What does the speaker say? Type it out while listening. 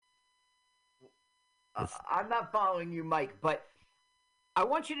I'm not following you, Mike, but I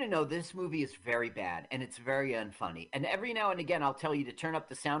want you to know this movie is very bad and it's very unfunny. And every now and again, I'll tell you to turn up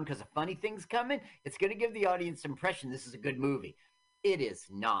the sound because a funny thing's coming. It's going to give the audience impression this is a good movie. It is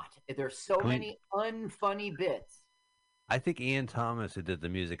not. There's so I mean, many unfunny bits. I think Ian Thomas, who did the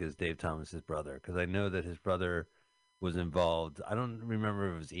music, is Dave Thomas's brother because I know that his brother was involved. I don't remember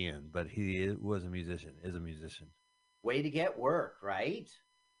if it was Ian, but he was a musician. Is a musician. Way to get work, right?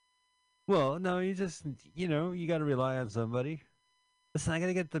 Well, no, you got to rely on somebody. Listen, I got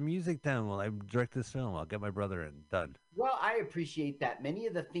to get the music down while I direct this film. I'll get my brother in. Done. Well, I appreciate that. Many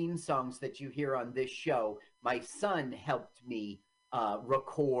of the theme songs that you hear on this show, my son helped me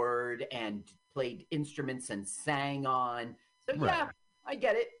record and played instruments and sang on. So, Right. yeah, I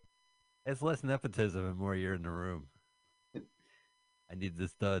get it. It's less nepotism and more you're in the room. I need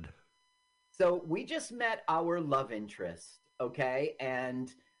this dud. So, we just met our love interest, okay?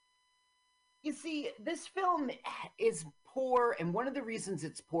 And you see, this film is poor, and one of the reasons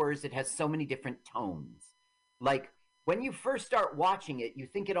it's poor is it has so many different tones. Like, when you first start watching it, you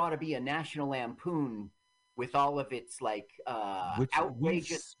think it ought to be a National Lampoon with all of its, like, Which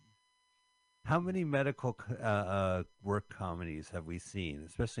outrageous. how many medical work comedies have we seen,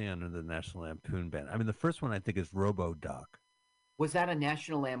 especially under the National Lampoon ban? I mean, the first one I think is RoboDoc. Was that a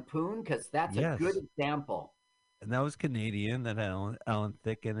National Lampoon? Because that's a good Yes, example. and that was Canadian. That had Alan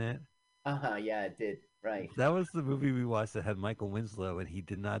Thicke in it. Uh huh. Yeah, it did. Right. That was the movie we watched that had Michael Winslow, and he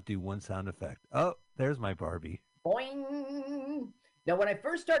did not do one sound effect. Oh, there's my Barbie. Boing. Now, when I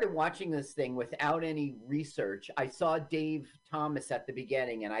first started watching this thing without any research, I saw Dave Thomas at the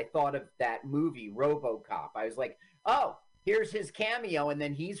beginning, and I thought of that movie, RoboCop. I was like, oh, here's his cameo, and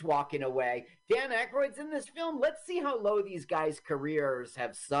then he's walking away. Dan Aykroyd's in this film. Let's see how low these guys' careers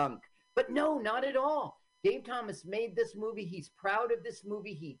have sunk. But no, not at all. Dave Thomas made this movie. He's proud of this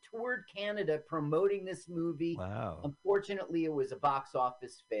movie. He toured Canada promoting this movie. Wow. Unfortunately, it was a box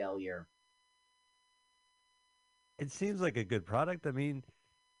office failure. It seems like a good product. I mean,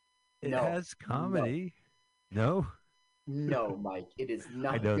 it No, has no, comedy. No? no, Mike. It is I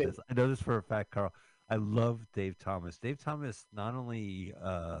not know good. this. I know this for a fact, Carl. I love Dave Thomas. Dave Thomas not only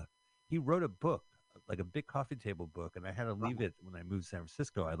he wrote a book, like a big coffee table book, and I had to leave it when I moved to San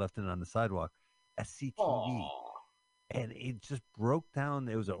Francisco. I left it on the sidewalk. SCTV. Oh, And it just broke down.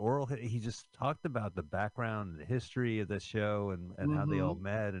 It was an oral. He just talked about the background and the history of the show and how they all mm-hmm.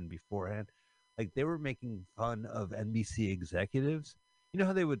 met and beforehand. Like they were making fun of NBC executives. You know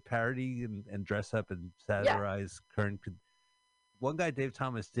how they would parody and dress up and Yeah. satirize current. One guy Dave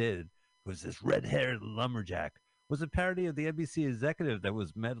Thomas did was this red-haired lumberjack was a parody of the NBC executive that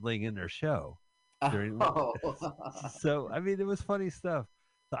was meddling in their show during. Oh. So I mean, it was funny stuff.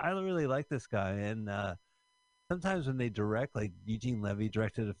 So I really like this guy, and sometimes when they direct, like Eugene Levy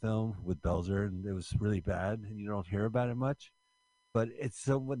directed a film with Belzer, and it was really bad, and you don't hear about it much. But it's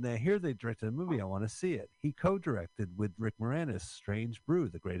so when they hear they directed a movie, I want to see it. He co-directed with Rick Moranis, Strange Brew,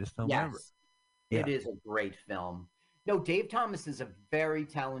 the greatest film ever. Yes, Yeah, it is a great film. No, Dave Thomas is a very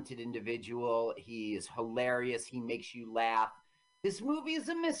talented individual. He is hilarious. He makes you laugh. This movie is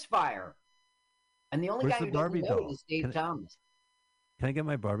a misfire. And the only where's guy the who doesn't Barbie know it doll? is Dave Thomas. Can I get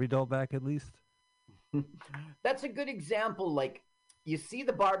my Barbie doll back at least? That's a good example. Like, you see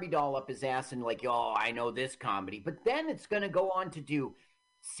the Barbie doll up his ass and, like, oh, I know this comedy. But then it's going to go on to do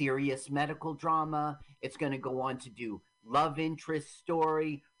serious medical drama. It's going to go on to do love interest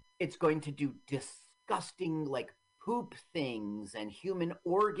story. It's going to do disgusting, like, poop things and human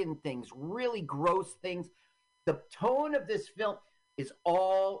organ things, really gross things. The tone of this film is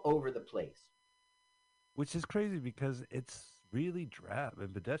all over the place. Which is crazy because it's really drab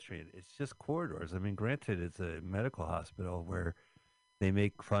and pedestrian. It's just corridors. I mean, granted, it's a medical hospital where they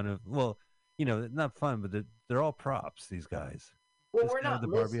make fun of, well, not fun, but they're all props, these guys. Well, This we're guy with not the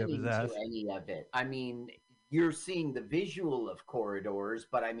Barbie up his listening to ass. any of it. I mean, you're seeing the visual of corridors,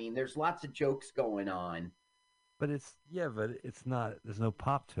 but I mean, there's lots of jokes going on. But it's not, there's no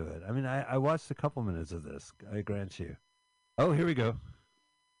pop to it. I mean, I watched a couple minutes of this, I grant you. Oh, here we go.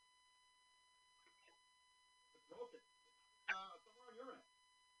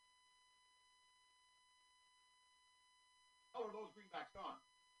 How are those greenbacks gone?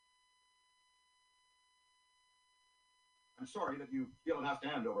 I'm sorry that you feel it has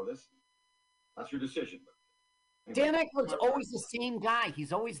to end over this. That's your decision. But Dan anyway, Aykroyd's always the same guy.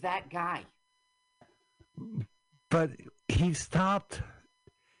 He's always that guy. But he stopped.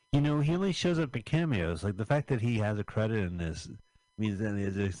 He only shows up in cameos. Like the fact that he has a credit in this means that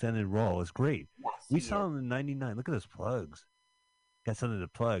his extended role is great. Yes, We he saw him in '99. Look at this plugs. Got something to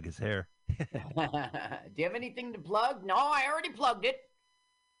plug. His hair. is. Do you have anything to plug? No, I already plugged it.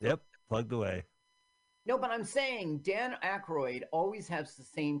 Yep, plugged away. No, but I'm saying Dan Aykroyd always has the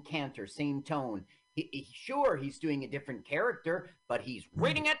same canter, same tone. Sure, he's doing a different character, but he's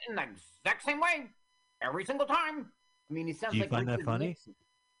reading it in the exact same way every single time. I mean, he Do sounds you like find that Richard funny? Nixon.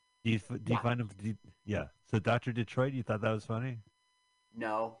 Do you Yeah. find him? Yeah. So Dr. Detroit, you thought that was funny?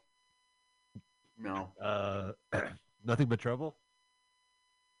 No. Nothing but trouble.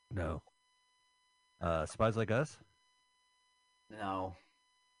 No. Spies Like Us. No.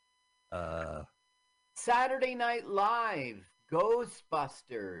 Uh, Saturday Night Live,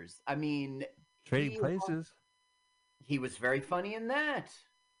 Ghostbusters. I mean, Trading Places. He was very funny in that.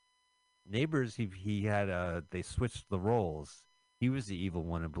 Neighbors. He had they switched the roles. He was the evil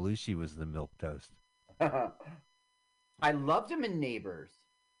one, and Belushi was the milquetoast. I loved him in Neighbors.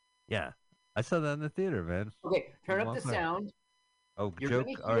 Yeah, I saw that in the theater, man. Okay, turn up the sound. Oh, You're joke!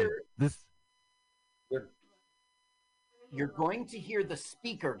 All right, this. You're going to hear the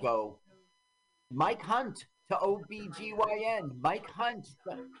speaker go, Mike Hunt to OBGYN. Mike Hunt.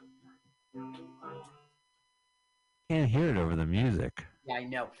 Can't hear it over the music. Yeah, I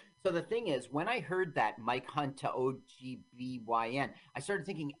know. So the thing is, when I heard that Mike Hunt to OGBYN, I started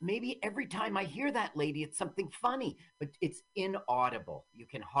thinking maybe every time I hear that lady, it's something funny, but it's inaudible. You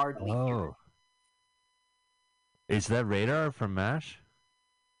can hardly hear it. Is that Radar from MASH?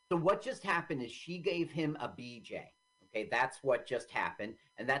 So what just happened is she gave him a BJ. Okay, that's what just happened,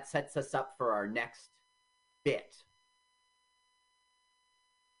 and that sets us up for our next bit.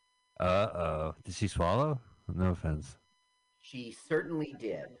 Did she swallow? No offense. She certainly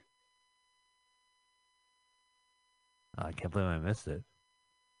did. Oh, I can't believe I missed it.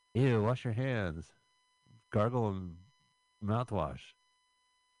 Ew, wash your hands. Gargle and mouthwash.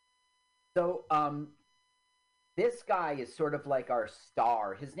 So, this guy is sort of like our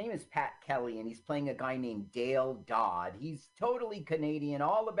star. His name is Pat Kelly, and he's playing a guy named Dale Dodd. He's totally Canadian,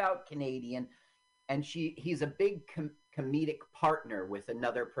 all about Canadian, and he's a big comedic partner with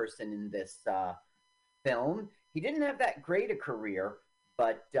another person in this film. He didn't have that great a career,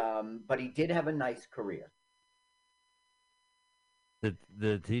 but he did have a nice career.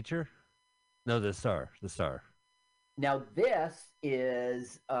 The teacher? No, the star. The star. Now this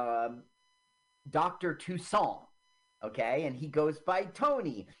is Dr. Toussaint, okay? And he goes by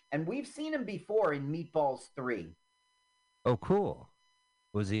Tony. And we've seen him before in Meatballs 3. Oh, cool.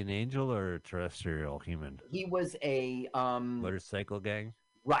 Was he an angel or a terrestrial human? He was a... motorcycle gang?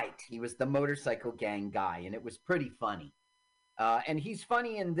 Right. He was the motorcycle gang guy, and it was pretty funny. And he's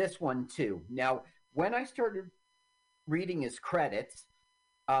funny in this one, too. Now, when I started reading his credits,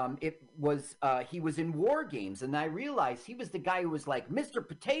 it was he was in War Games, and I realized he was the guy who was like Mr.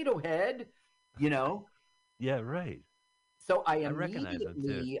 Potato Head, you know. Yeah, right. So I recognize him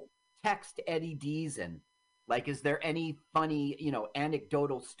immediately text Eddie Deason, like, is there any funny,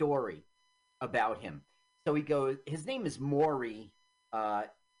 anecdotal story about him? So he goes, his name is Maury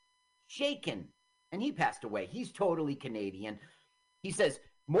Shaken, and he passed away. He's totally Canadian. He says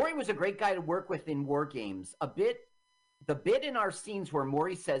Maury was a great guy to work with in War Games. The bit in our scenes where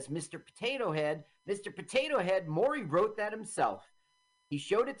Maury says, Mr. Potato Head, Maury wrote that himself. He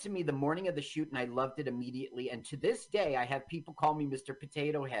showed it to me the morning of the shoot, and I loved it immediately. And to this day, I have people call me Mr.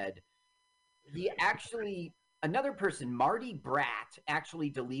 Potato Head. He actually, another person, Marty Bratt, actually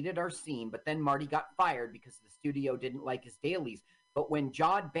deleted our scene, but then Marty got fired because the studio didn't like his dailies. But when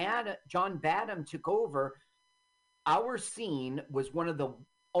John Badham took over, our scene was one of the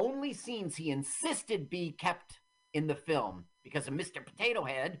only scenes he insisted be kept in the film because of Mr. Potato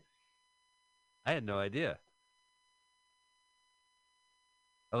Head. I had no idea.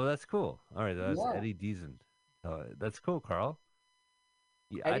 Oh, that's cool. All right, that's Eddie Deason. That's cool, Carl.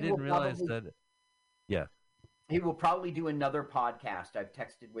 Yeah, I didn't realize that. Yeah. He will probably do another podcast. I've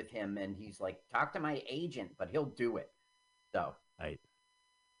texted with him, and he's like, talk to my agent, but he'll do it. So. All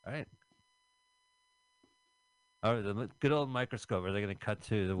right. All right, the good old microscope. Are they going to cut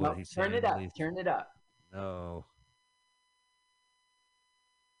to what he's saying? Turn it up. No.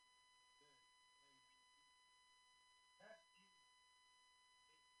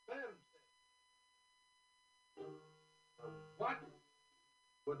 What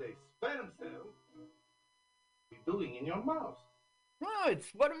would a sperm cell be doing in your mouth? Oh,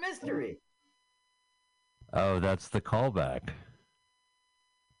 what a mystery. Oh, that's the callback.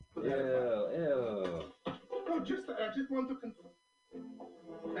 Ew. Oh, I just want to confirm.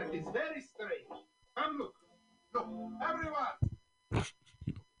 That is very strange. Look, everyone.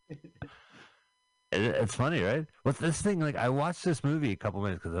 It's funny, right? Well, this thing, like, I watched this movie a couple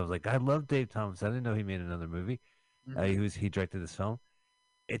minutes because I was like, I love Dave Thomas. I didn't know he made another movie. He directed this film.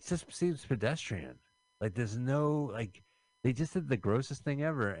 It just seems pedestrian. Like, there's no, like, They just did the grossest thing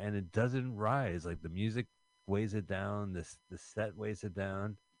ever, and it doesn't rise. Like the music weighs it down. The set weighs it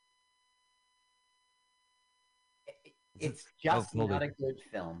down. It's just not a good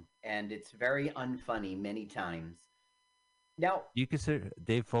film, and it's very unfunny many times. Now, you consider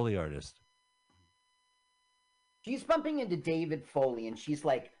Dave Foley artist? She's bumping into David Foley, and she's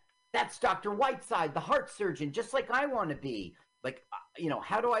like, "That's Dr. Whiteside, the heart surgeon, just like I want to be. Like,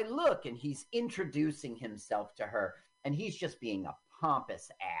 how do I look?" And he's introducing himself to her, and he's just being a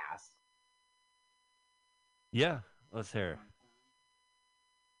pompous ass. Yeah, let's hear it.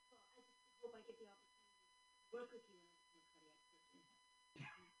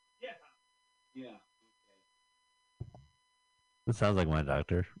 Yeah. That sounds like my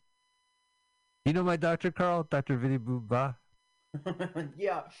doctor. You know my doctor, Carl? Dr. Vinny Booba?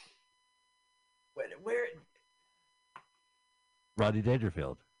 Yeah. Where? Rodney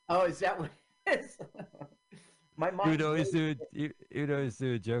Dangerfield. Oh, is that what it is? My mom. You'd always do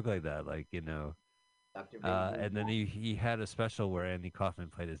a joke like that, like, Dr. and then he had a special where Andy Kaufman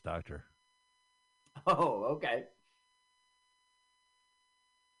played his doctor. Oh, okay.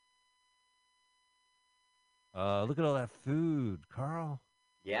 Look at all that food, Carl.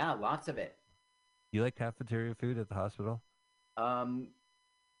 Yeah, lots of it. You like cafeteria food at the hospital?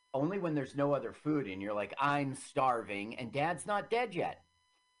 Only when there's no other food and you're like, I'm starving and Dad's not dead yet.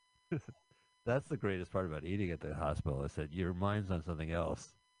 That's the greatest part about eating at the hospital is that your mind's on something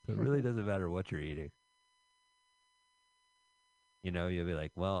else. So it really doesn't matter what you're eating. You'll be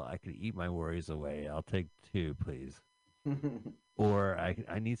like, well, I could eat my worries away. I'll take 2, please. Or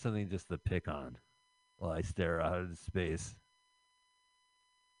I need something just to pick on while I stare out into space.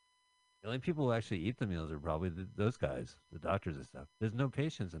 The only people who actually eat the meals are probably those guys, the doctors and stuff. There's no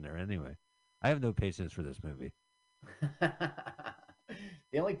patience in there anyway. I have no patience for this movie.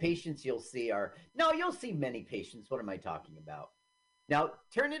 The only patients you'll see you'll see many patients. What am I talking about? Now,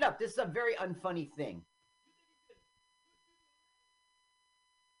 turn it up. This is a very unfunny thing.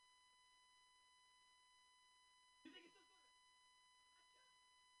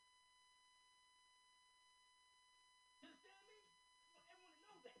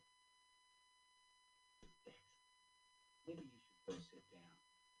 Maybe you should go sit down.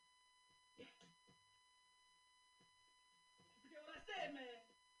 Yeah. You forget what I said, man.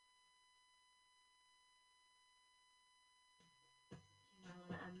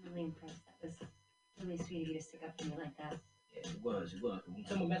 I'm really impressed. That was really sweet of you to stick up for me like that. Yeah, it was. When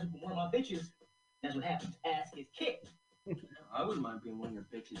someone messes with one of my bitches, that's what happens. Ass gets kicked. I wouldn't mind being one of your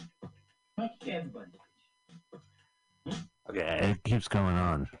bitches. Yeah, everybody's bitch. Okay, it keeps going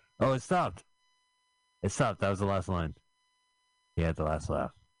on. Oh, it stopped. It stopped. That was the last line. He had the last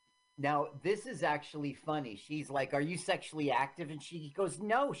laugh. Now, this is actually funny. She's like, "Are you sexually active?" And she goes,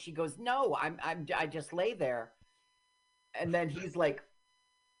 "No." She goes, "No, I just lay there." And then he's like,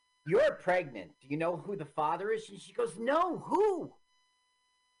 "You're pregnant. Do you know who the father is?" And she goes, "No, who?"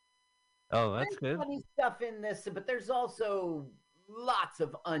 Oh, that's There's good. funny stuff in this, but there's also lots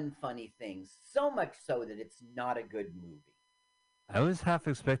of unfunny things. So much so that it's not a good movie. I was half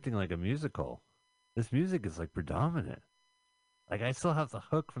expecting like a musical. This music is like predominant. Like I still have the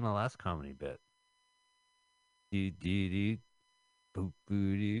hook from the last comedy bit. Dee dee dee, boop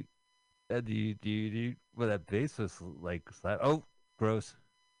boo dee, dee dee dee. Well, that bass was like slap. Oh, gross.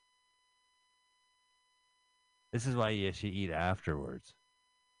 This is why you should eat afterwards.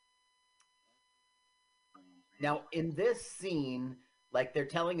 Now, in this scene, like they're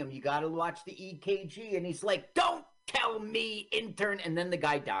telling him, "You got to watch the EKG," and he's like, "Don't tell me, intern." And then the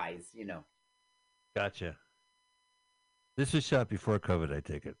guy dies. Gotcha. This was shot before COVID, I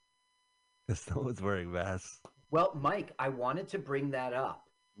take it. Because no one's wearing masks. Well, Mike, I wanted to bring that up.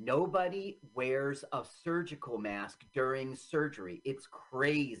 Nobody wears a surgical mask during surgery. It's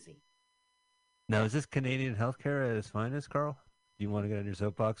crazy. Now, is this Canadian healthcare at its finest, Carl? Do you want to get on your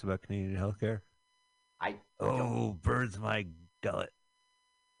soapbox about Canadian healthcare? Burns my gullet.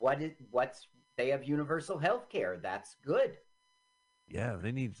 They have universal health care. That's good. Yeah,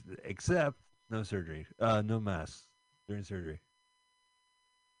 they need, except no surgery. No masks during surgery.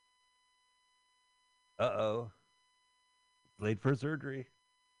 Uh-oh. Late for surgery.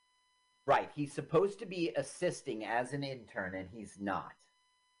 Right. He's supposed to be assisting as an intern, and he's not.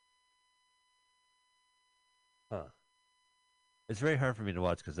 Huh. It's very hard for me to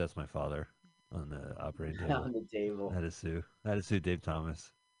watch because that's my father on the operating table. On the table. I had to sue Dave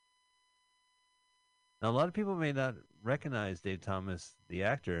Thomas. Now, a lot of people may not recognize Dave Thomas, the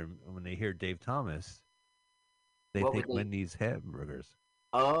actor, and when they hear Dave Thomas, they think Wendy's hamburgers.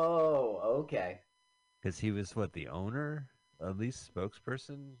 Oh, okay. Because he was, the owner, at least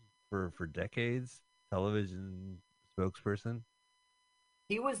spokesperson for decades, television spokesperson?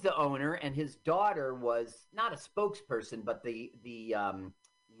 He was the owner, and his daughter was not a spokesperson, but the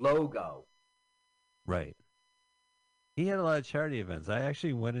logo. Right. He had a lot of charity events. I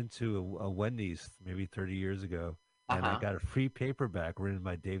actually went into a Wendy's maybe 30 years ago, and I got a free paperback written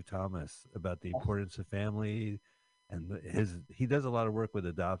by Dave Thomas about the importance of family, and he does a lot of work with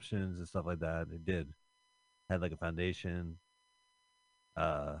adoptions and stuff like that. Had like a foundation.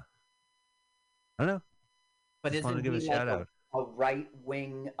 I don't know. But Just wanted to isn't give he a like shout out. a right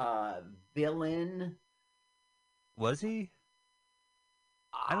wing villain? Was he?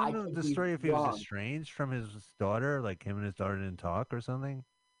 I don't know think the he's story if he was wrong. estranged from his daughter, like him and his daughter didn't talk or something.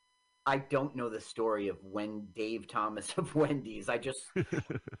 I don't know the story of when Dave Thomas of Wendy's. I just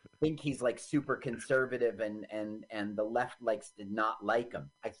think he's like super conservative, and the left did not like him.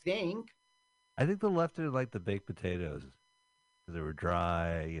 I think the left didn't like the baked potatoes because they were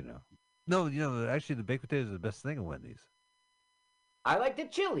dry, you know. No, actually the baked potatoes are the best thing at Wendy's. I like the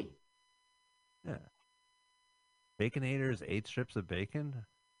chili. Yeah. Baconators, 8 strips of bacon. Can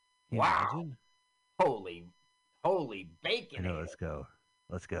you Wow. imagine? Holy bacon. I know,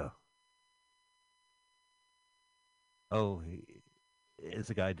 let's go. Oh, is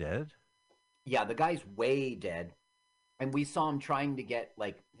the guy dead? Yeah, the guy's way dead. And we saw him trying to get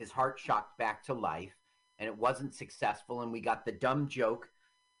like his heart shocked back to life, and it wasn't successful. And we got the dumb joke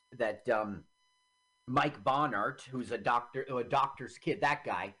that Mike Bonnart, who's a doctor's kid, that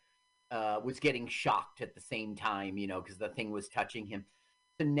guy was getting shocked at the same time, because the thing was touching him.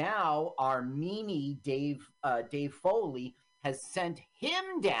 So now our meanie Dave Foley has sent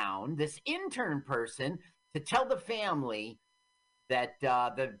him down, this intern person, to tell the family that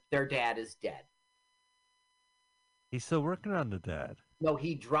their dad is dead. He's still working on the dad. No,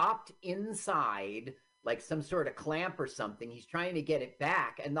 he dropped inside like some sort of clamp or something. He's trying to get it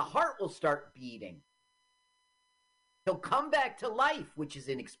back, and the heart will start beating. He'll come back to life, which is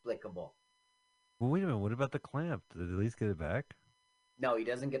inexplicable. Well, wait a minute. What about the clamp? Did he at least get it back? No, he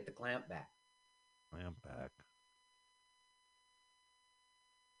doesn't get the clamp back. Clamp back.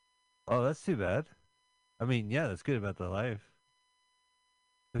 Oh, that's too bad. I mean, yeah, that's good about the life.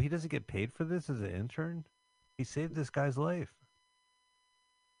 So he doesn't get paid for this as an intern? He saved this guy's life.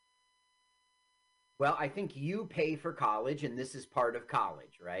 Well, I think you pay for college, and this is part of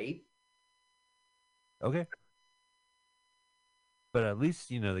college, right? Okay. But at least,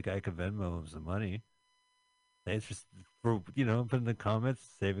 the guy could Venmo him some money. It's just for, put in the comments,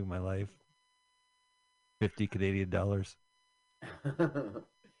 saving my life. 50 Canadian dollars.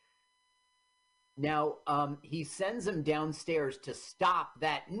 Now, he sends him downstairs to stop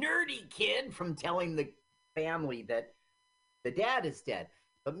that nerdy kid from telling the family that the dad is dead.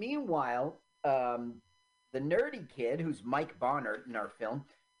 But meanwhile, the nerdy kid, who's Mike Bonnart in our film,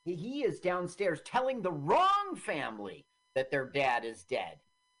 he is downstairs telling the wrong family that their dad is dead.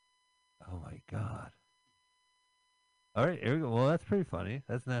 Oh, my God. All right, here we go. Well, that's pretty funny.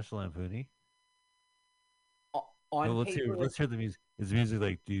 That's National Lampoony. Let's hear the music. Is the music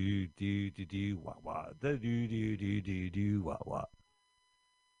like do do do do wah wah do do do do do do wah wah?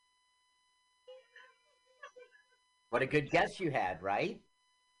 What a good guess you had, right?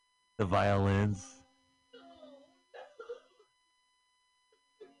 The violins.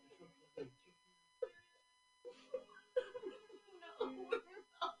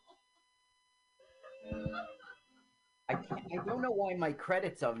 I don't know why my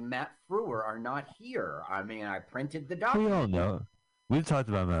credits of Matt Frewer are not here. I mean, I printed the document. We all know. We've talked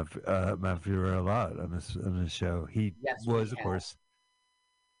about Matt Frewer a lot on this show. He was, of course.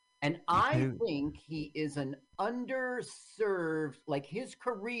 And I think he is an underserved, like his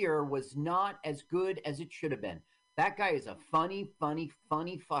career was not as good as it should have been. That guy is a funny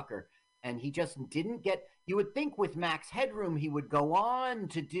fucker. And he just didn't get, you would think with Max Headroom he would go on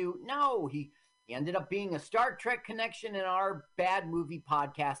to do, no, he ended up being a Star Trek connection in our bad movie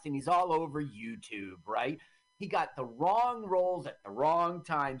podcast, and he's all over YouTube, right? He got the wrong roles at the wrong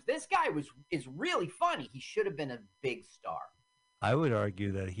times. This guy is really funny. He should have been a big star. I would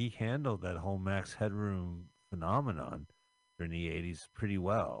argue that he handled that whole Max Headroom phenomenon during the 80s pretty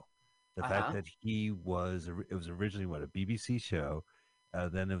well. The fact that it was originally, a BBC show,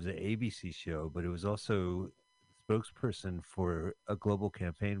 then it was an ABC show, but it was also spokesperson for a global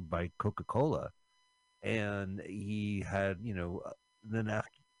campaign by Coca-Cola. And he had, then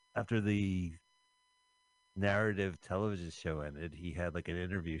after the narrative television show ended, he had like an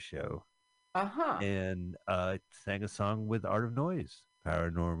interview show. And sang a song with Art of Noise,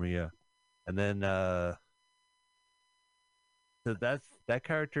 Paranormia. And then so that's that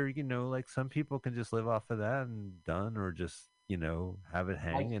character, like some people can just live off of that and done, or just, have it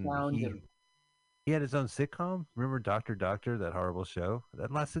hang. And he he had his own sitcom. Remember Doctor Doctor, that horrible show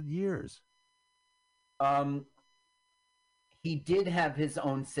that lasted years. He did have his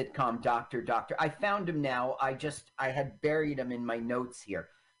own sitcom, Doctor Doctor. I found him now. I had buried him in my notes here.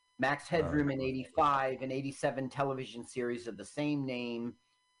 Max Headroom in 85, an 87 television series of the same name.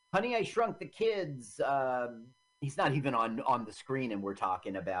 Honey, I Shrunk the Kids. He's not even on the screen, and we're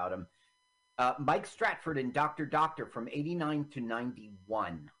talking about him. Mike Stratford and Doctor Doctor from 89 to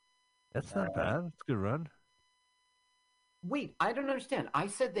 91. That's not bad. That's a good run. Wait, I don't understand. I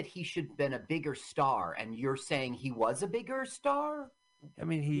said that he should have been a bigger star, and you're saying he was a bigger star? I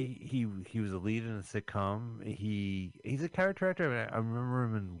mean, he was a lead in a sitcom. He's a character actor. I mean, I remember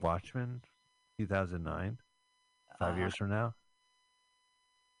him in Watchmen, 2009, 5 years from now.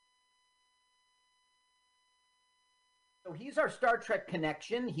 So he's our Star Trek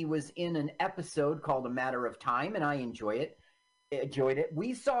connection. He was in an episode called A Matter of Time, and I enjoyed it.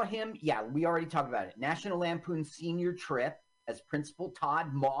 We saw him, we already talked about it, National Lampoon Senior Trip as Principal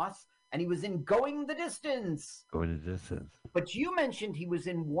Todd Moss, and he was in Going the Distance. Going the Distance. But you mentioned he was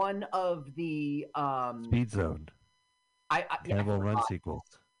in one of the... Speed Zone. Cannibal Run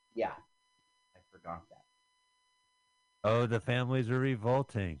sequels. Yeah, I forgot that. Oh, the families are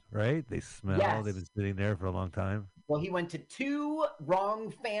revolting, right? They smell. Yes. They've been sitting there for a long time. Well, he went to 2 wrong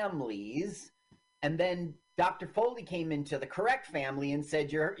families, and then Dr. Foley came into the correct family and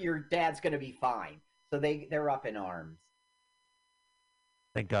said, your dad's going to be fine. So they're up in arms.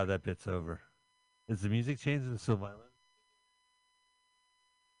 Thank God that bit's over. Is the music changed and so violent?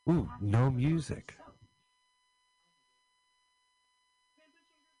 Ooh, no music.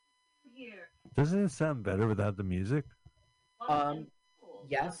 Doesn't it sound better without the music?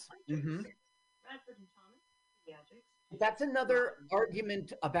 Yes. Mm-hmm. That's another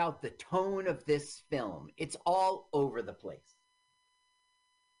argument about the tone of this film. It's all over the place.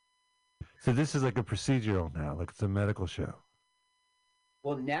 So this is like a procedural now, like it's a medical show.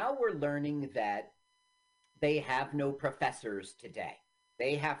 Well, now we're learning that they have no professors today.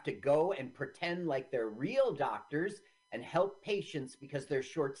 They have to go and pretend like they're real doctors and help patients because they're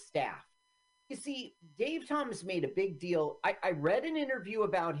short-staffed. You see, Dave Thomas made a big deal. I read an interview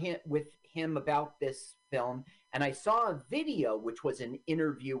with him about this film, and I saw a video, which was an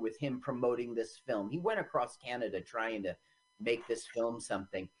interview with him promoting this film. He went across Canada trying to make this film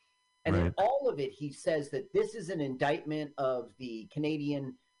something. And in all of it, he says that this is an indictment of the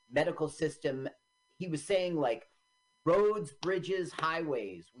Canadian medical system. He was saying, like, roads, bridges,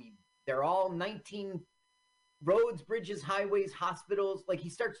 highways. They're all 19 roads, bridges, highways, hospitals. Like, he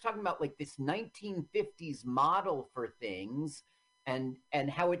starts talking about, like, this 1950s model for things and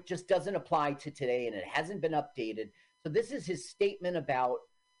how it just doesn't apply to today and it hasn't been updated. So this is his statement about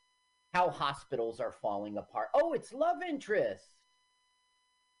how hospitals are falling apart. Oh, it's love interest.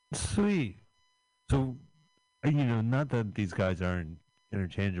 Sweet. So, not that these guys aren't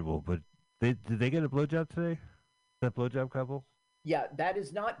interchangeable, but did they get a blowjob today? That blowjob couple? Yeah, that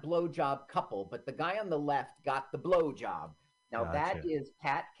is not blowjob couple, but the guy on the left got the blowjob. Now, that is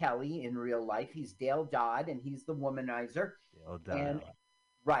Pat Kelly in real life. He's Dale Dodd, and he's the womanizer. Dale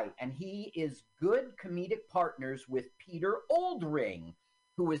Dodd. And he is good comedic partners with Peter Oldring,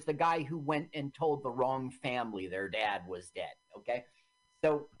 who is the guy who went and told the wrong family their dad was dead, okay?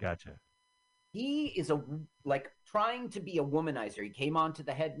 So gotcha. He is trying to be a womanizer. He came on to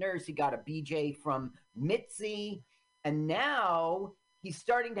the head nurse. He got a BJ from Mitzi, and now he's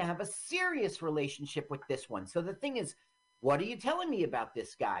starting to have a serious relationship with this one. So the thing is, what are you telling me about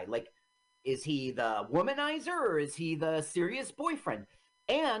this guy? Like, is he the womanizer or is he the serious boyfriend?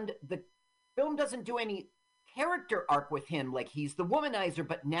 And the film doesn't do any character arc with him. Like, he's the womanizer,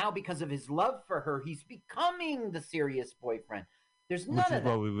 but now because of his love for her, he's becoming the serious boyfriend. There's none of that. Which is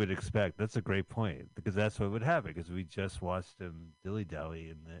what we would expect. That's a great point, because that's what would happen, because we just watched him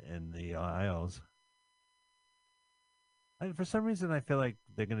dilly-dally in the aisles. And for some reason, I feel like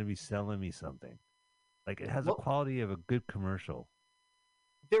they're going to be selling me something. Like, it has the quality of a good commercial.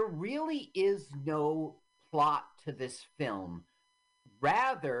 There really is no plot to this film.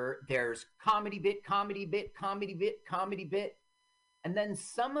 Rather, there's comedy bit, comedy bit, comedy bit, comedy bit. And then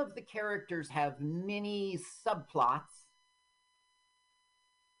some of the characters have mini subplots.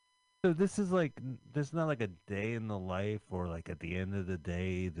 So this is like, there's not like a day in the life, or like at the end of the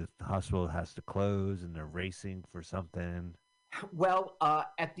day, the hospital has to close and they're racing for something. Well,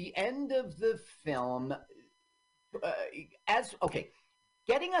 at the end of the film,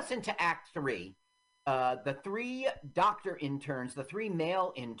 getting us into Act 3, the 3 doctor interns, the 3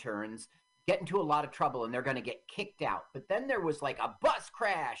 male interns, get into a lot of trouble and they're going to get kicked out. But then there was like a bus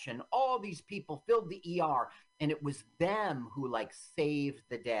crash and all these people filled the ER, and it was them who like saved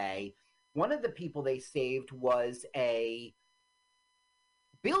the day. one of the people they saved was a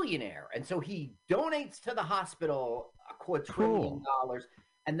billionaire, and so he donates to the hospital a quadrillion dollars,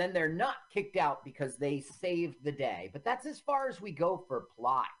 and then they're not kicked out because they saved the day. But that's as far as we go for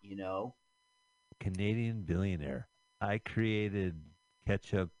plot, you know. Canadian billionaire. I created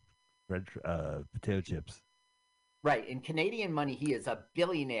ketchup, red potato chips. Right. In Canadian money, he is a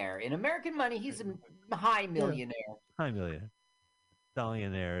billionaire. In American money, he's a high millionaire. High millionaire.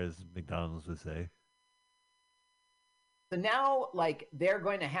 Billionaire, as McDonald's would say. So now, like, they're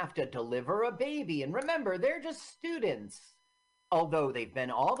going to have to deliver a baby. And remember, they're just students. Although they've been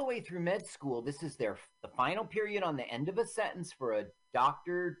all the way through med school, this is the final period on the end of a sentence for a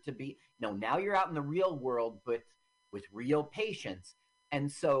doctor to be. No, now you're out in the real world, but with real patients.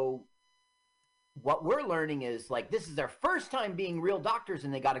 And so what we're learning is, like, this is their first time being real doctors,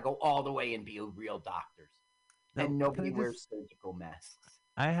 and they got to go all the way and be real doctors. Now, and nobody wears surgical masks.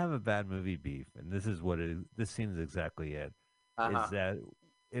 I have a bad movie beef, and this is what it is. This seems exactly it. Is that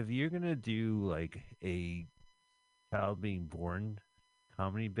if you're going to do, like, a child being born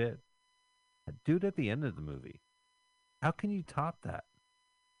comedy bit, do it at the end of the movie. How can you top that?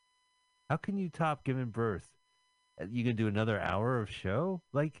 How can you top giving birth? You can do another hour of show?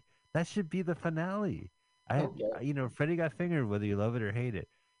 Like, that should be the finale. You know, Freddie Got Fingered, whether you love it or hate it.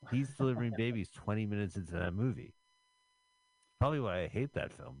 He's delivering babies 20 minutes into that movie. Probably why I hate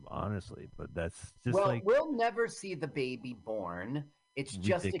that film, honestly. But that's just we'll never see the baby born. It's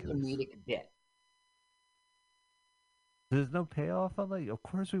just ridiculous. A comedic bit. There's no payoff on that. Of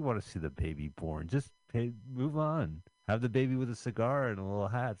course, we want to see the baby born. Just move on. Have the baby with a cigar and a little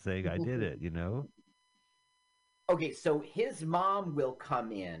hat saying, "I did it." You know. Okay, so his mom will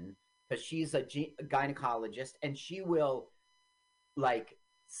come in because she's a gynecologist, and she will, like,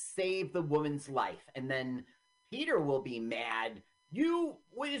 save the woman's life. And then Peter will be mad.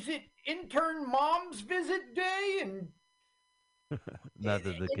 Is it intern mom's visit day? And not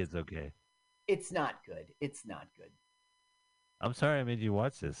that the kid's okay. It's not good. It's not good. I'm sorry I made you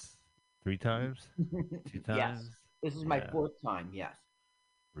watch this 3 times, 2 times. Yes, this is my 4th time. Yes.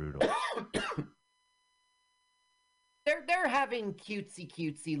 Brutal. They're having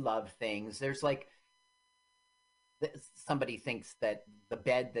cutesy love things. There's like somebody thinks that the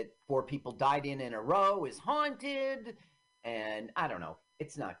bed that 4 people died in a row is haunted, and I don't know.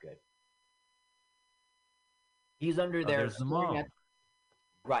 It's not good. He's under there. There's the mom.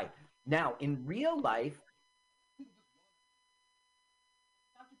 Right. Now, in real life,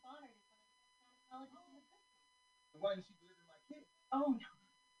 why didn't she deliver my kid? Oh, no.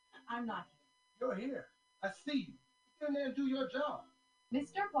 I'm not here. You're here. I see you. Get in there and do your job.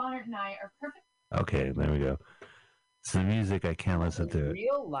 Mr. Bonner and I are perfect. Okay, there we go. It's the music. I can't listen to it. In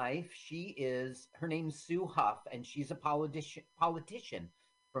real life, her name's Sue Huff, and she's a politician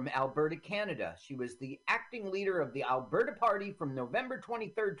from Alberta, Canada. She was the acting leader of the Alberta Party from November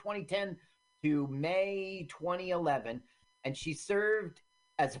 23rd, 2010 to May 2011, and she served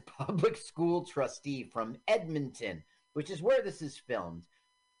as a public school trustee from Edmonton, which is where this is filmed.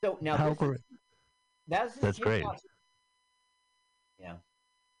 So now that's great. Yeah.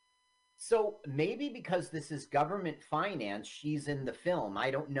 So maybe because this is government finance, she's in the film. I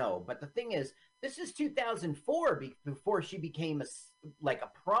don't know. But the thing is, this is 2004 before she became a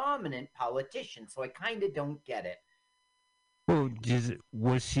prominent politician. So I kind of don't get it. Well,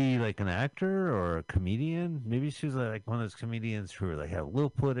 was she like an actor or a comedian? Maybe she was like one of those comedians who like have a little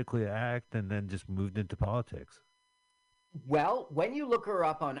politically act and then just moved into politics. Well, when you look her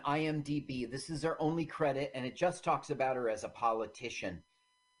up on IMDb, this is her only credit, and it just talks about her as a politician.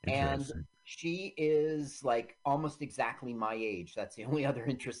 And she is like almost exactly my age. That's the only other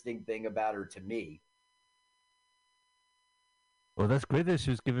interesting thing about her to me. Well, that's great that she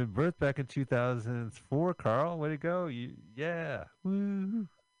was giving birth back in 2004, Carl. Way to go. Yeah. Woo.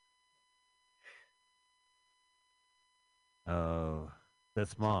 Oh,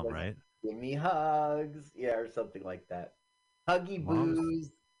 that's mom, right? Give me hugs. Yeah, or something like that. Huggy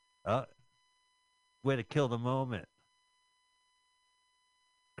boos. Way to kill the moment.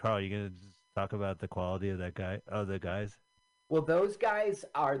 Carl, you going to just talk about the quality of that guy? Oh, the guys? Well, those guys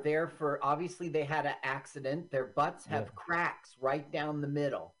are there for, obviously they had an accident. Their butts have cracks right down the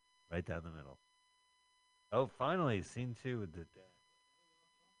middle. Right down the middle. Oh, finally, scene 2 with the dad.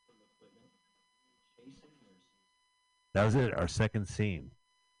 That was it, our second scene.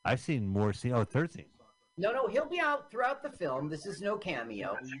 I've seen more scenes. Oh, third scene. No, he'll be out throughout the film. This is no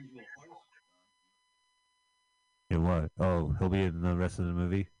cameo. In what? Oh, he'll be in the rest of the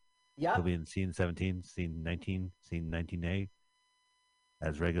movie? Yeah. He'll be in scene 17, scene 19, scene 19A,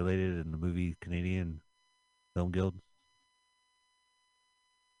 as regulated in the movie Canadian Film Guild.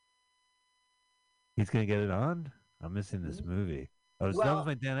 He's gonna get it on. I'm missing this movie. Oh, that was Well,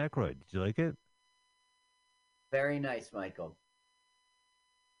 my Dan Aykroyd. Did you like it? very nice, Michael.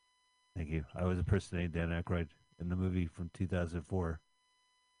 Thank you. I was impersonating Dan Aykroyd in the movie from 2004.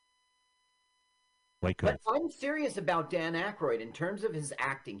 White But Coats. I'm serious about Dan Aykroyd. In terms of his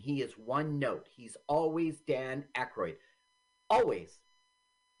acting, he is one note. He's always Dan Aykroyd. Always.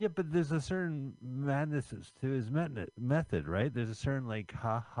 Yeah, but there's a certain madness to his method, right? There's a certain, like,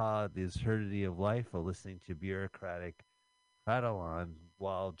 the absurdity of life while listening to bureaucratic prattle on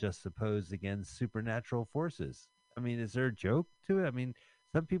while just opposed against supernatural forces. I mean, is there a joke to it? I mean,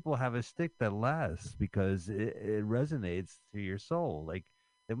 some people have a stick that lasts because it resonates to your soul. Like,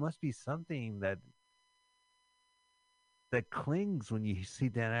 there must be something that clings when you see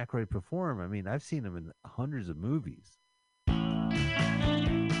Dan Aykroyd perform. I mean, I've seen him in hundreds of movies.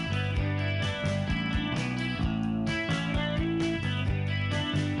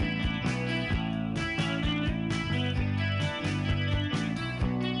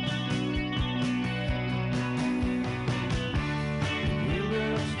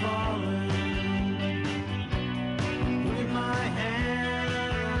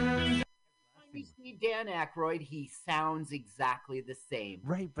 You see Dan Aykroyd, he sounds exactly the same.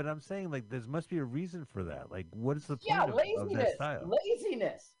 Right, but I'm saying, like, there must be a reason for that. Like, what is the Yeah, point of that laziness. style?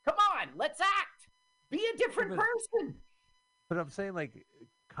 Laziness. Come on, let's act. Be a different person. But I'm saying, like,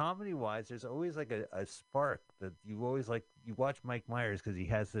 comedy-wise, there's always, like, a spark that you always, like, you watch Mike Myers because he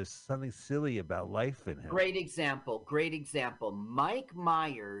has this something silly about life in him. Great example. Great example. Mike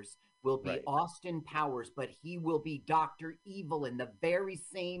Myers will be Right. Austin Powers, but he will be Dr. Evil in the very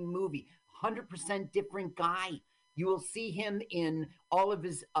same movie. 100% different guy. You will see him in all of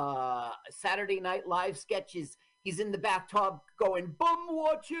his Saturday Night Live sketches. He's in the bathtub going, bum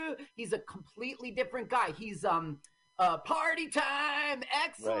watcher. He's a completely different guy. He's party time.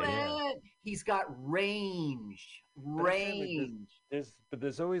 Excellent. Right, yeah. He's got range. But I'm saying, like, Range.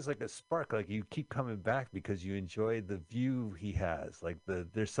 there's always, like, a spark. Like, you keep coming back because you enjoy the view he has. Like,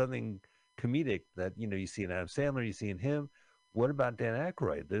 there's something comedic that, you see in Adam Sandler, you see in him. What about Dan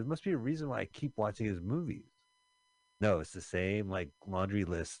Aykroyd? There must be a reason why I keep watching his movies. No, it's the same, like, laundry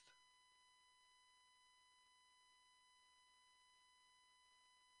list.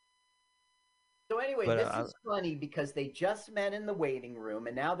 So anyway, But this is funny because they just met in the waiting room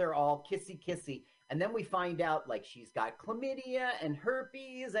and now they're all kissy kissy. And then we find out like she's got chlamydia and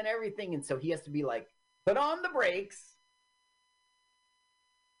herpes and everything. And so he has to be like, put on the brakes.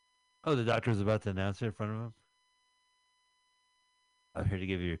 oh, the doctor was about to announce it in front of him. I'm here to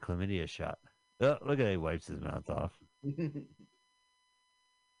give you your chlamydia shot. Oh, look at it, he wipes his mouth off. I just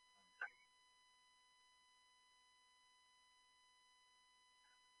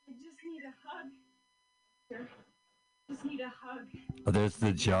need a hug. Sir. Just need a hug. Oh, there's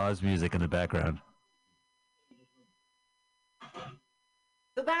the Jaws music in the background.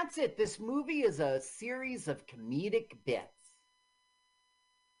 So that's it. This movie is a series of comedic bits.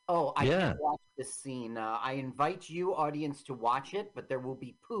 Oh, I can't watch this scene. I invite you, audience, to watch it, but there will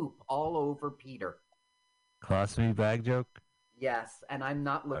be poop all over Peter. Colostomy bag joke? Yes, and I'm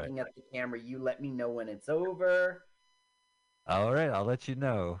not looking at the camera. You let me know when it's over. All right, I'll let you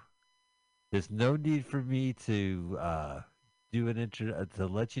know. There's no need for me to do an intro to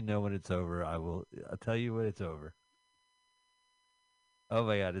let you know when it's over. I'll tell you when it's over. Oh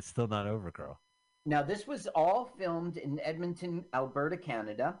my God, it's still not over, Carl. Now, this was all filmed in Edmonton, Alberta,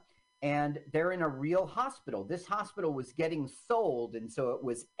 Canada, and they're in a real hospital. This hospital was getting sold, and so it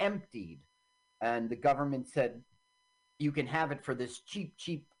was emptied. And the government said, you can have it for this cheap,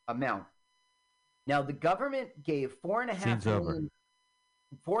 cheap amount. Now, the government gave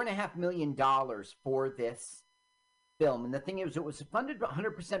 $4.5 million for this film. And the thing is, it was funded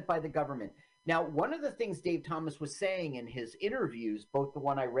 100% by the government. Now, one of the things Dave Thomas was saying in his interviews, both the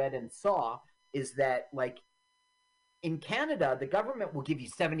one I read and saw, is that, like, in Canada, the government will give you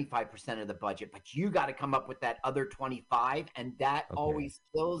 75% of the budget, but you got to come up with that other 25, and that always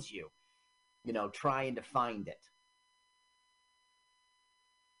kills you, trying to find it.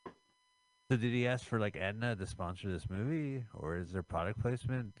 So did he ask for, like, Aetna to sponsor this movie? Or is there product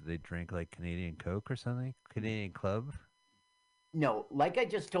placement? Do they drink, like, Canadian Coke or something? Canadian Club? No, like I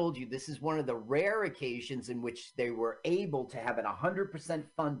just told you, this is one of the rare occasions in which they were able to have it 100%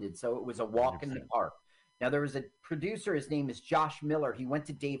 funded. So it was a walk 100%. In the park. Now, there was a producer. His name is Josh Miller. He went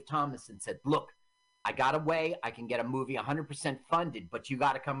to Dave Thomas and said, look, I got a way. I can get a movie 100% funded, but you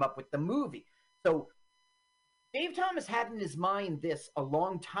got to come up with the movie. So Dave Thomas had in his mind this a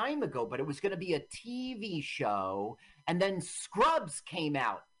long time ago, but it was going to be a TV show. And then Scrubs came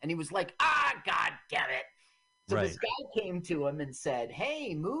out, and he was like, God damn it. So this guy came to him and said,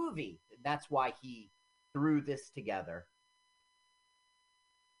 hey, movie, and that's why he threw this together.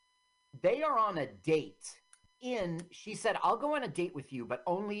 They are on a date. She said, I'll go on a date with you, but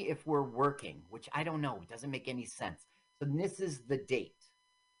only if we're working, which I don't know. It doesn't make any sense. So this is the date.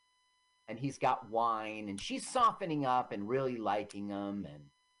 And he's got wine, and she's softening up and really liking him. And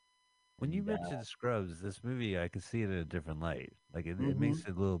when you mentioned Scrubs, this movie, I could see it in a different light. Like it makes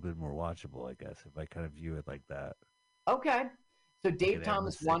it a little bit more watchable, I guess, if I kind of view it like that. Okay. So Dave an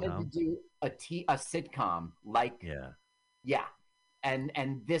Thomas endless wanted to sitcom? do a sitcom like Yeah.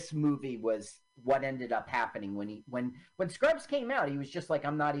 And this movie was what ended up happening when Scrubs came out. He was just like,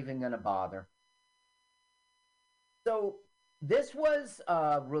 I'm not even going to bother. So this was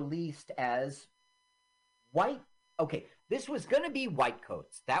released as White. Okay, this was going to be White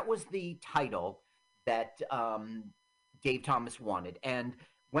Coats. That was the title that Dave Thomas wanted. And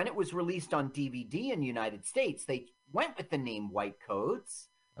when it was released on DVD in the United States, they went with the name White Coats.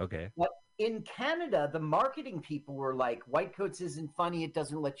 Okay. But in Canada, the marketing people were like, White Coats isn't funny. It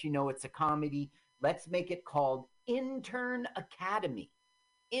doesn't let you know it's a comedy. Let's make it called Intern Academy.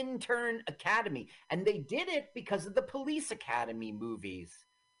 Intern Academy. And they did it because of the Police Academy movies.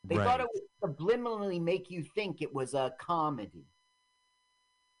 They thought it would subliminally make you think it was a comedy.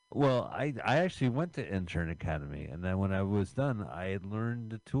 Well, I actually went to Intern Academy, and then when I was done, I had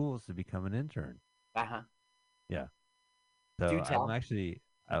learned the tools to become an intern. Uh-huh. Yeah. So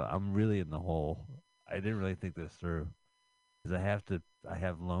I'm really in the hole. I didn't really think this through because I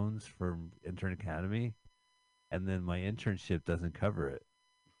have loans for Intern Academy, and then my internship doesn't cover it.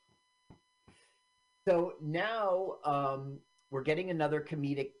 So now we're getting another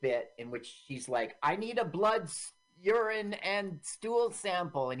comedic bit in which she's like, I need a blood, urine, and stool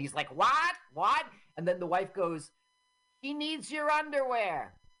sample. And he's like, what? What? And then the wife goes, he needs your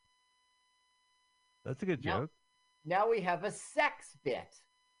underwear. That's a good joke. Now we have a sex bit,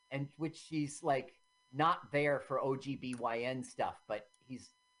 and which she's like not there for OGBYN stuff, but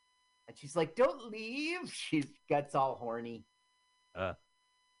she's like, don't leave. She gets all horny.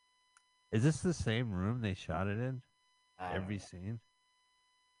 Is this the same room they shot it in? Every scene?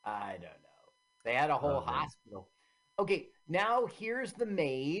 I don't know. They had a whole hospital. Okay, now here's the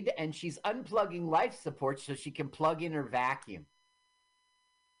maid, and she's unplugging life support so she can plug in her vacuum.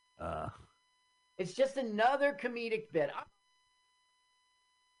 It's just another comedic bit.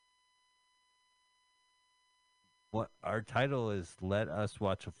 What our title is, let us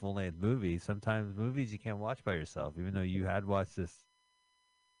watch a full-length movie. Sometimes movies you can't watch by yourself, even though you had watched this.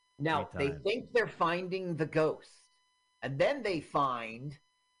 Now, they think they're finding the ghost, and then they find...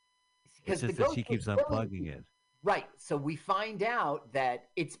 Because the ghost she keeps unplugging it. Right, so we find out that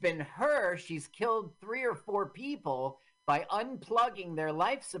it's been her. She's killed 3 or 4 people by unplugging their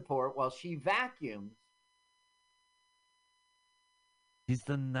life support while she vacuums. She's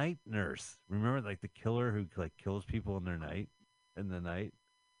the night nurse. Remember, like the killer who like kills people in the night.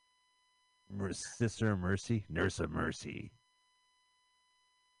 Sister of Mercy, Nurse of Mercy.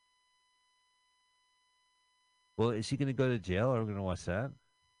 Well, is she going to go to jail, or are we going to watch that?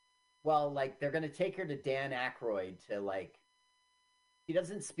 Well, like they're going to take her to Dan Aykroyd to like. She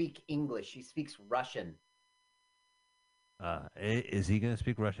doesn't speak English. She speaks Russian. Is he going to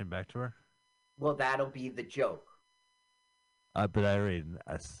speak Russian back to her? Well, that'll be the joke. But I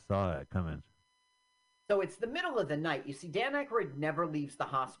saw it coming. So it's the middle of the night. You see, Dan Aykroyd never leaves the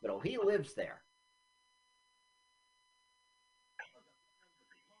hospital. He lives there.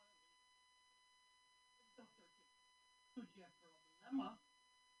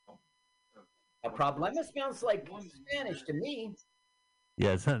 A problema sounds like Spanish to me.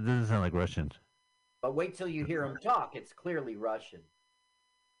 Yeah, it doesn't sound like Russian. But wait till you hear him talk. It's clearly Russian.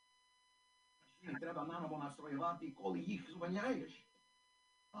 Я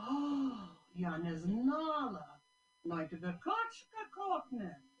не знала. Wait,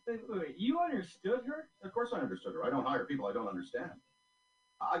 you understood her? Of course I understood her. I don't hire people I don't understand.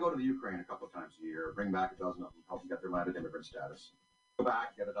 I go to the Ukraine a couple of times a year, bring back a dozen of them, help them get their landed immigrant status. Go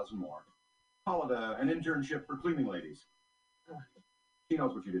back, get a dozen more. Call it an internship for cleaning ladies. She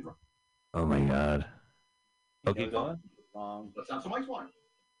knows what you did wrong. Oh my God. Okay, go on. Wrong. Let's have some ice wine.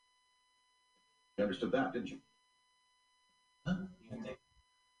 You understood that, didn't you?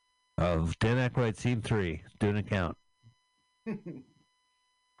 Of Dan Aykroyd, scene 3. Do an account.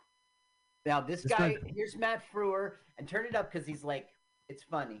 Now, this guy, here's Matt Frewer, and turn it up because he's like, it's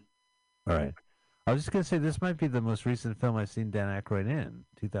funny. All right. I was just going to say, this might be the most recent film I've seen Dan Aykroyd in.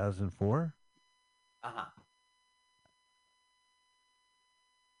 2004? Uh-huh.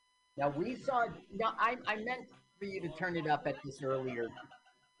 Now, we saw, I meant for you to turn it up at this earlier.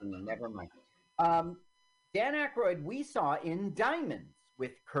 Never mind. Dan Aykroyd, we saw in Diamonds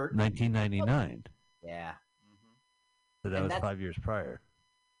with Kurt. 1999. Yeah. So that was 5 years prior.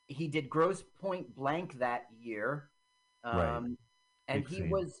 He did Grosse Point Blank that year. Right. And he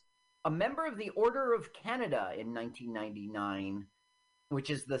was a member of the Order of Canada in 1999,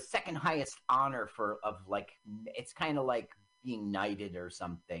 which is the second highest honor it's kind of like being knighted or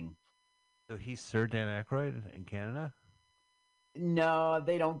something. So he's Sir Dan Aykroyd in Canada? No,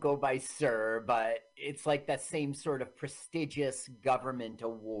 they don't go by Sir, but it's like that same sort of prestigious government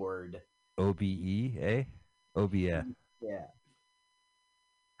award. OBE, eh? OBE. Yeah.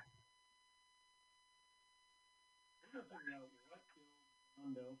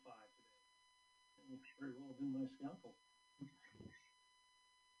 Very well do my scalpel.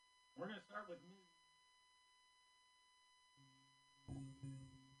 We're going to start with me.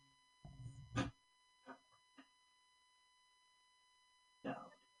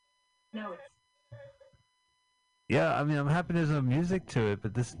 No, it's Yeah, I mean, I'm happy there's no music to it,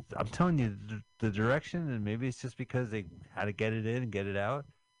 but this, I'm telling you, the direction, and maybe it's just because they had to get it in and get it out,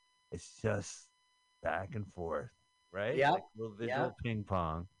 it's just back and forth, right? Yeah. Like little visual ping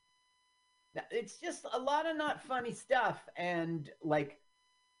pong. It's just a lot of not funny stuff, and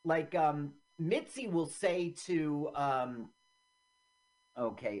Mitzi will say to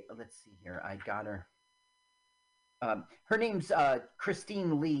okay, let's see here. I got her. Her name's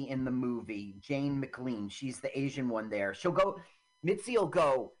Christine Lee in the movie, Jane McLean. She's the Asian one there. Mitzi will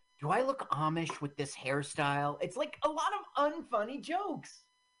go, do I look Amish with this hairstyle? It's like a lot of unfunny jokes.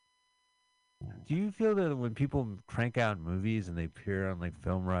 Do you feel that when people crank out movies and they appear on like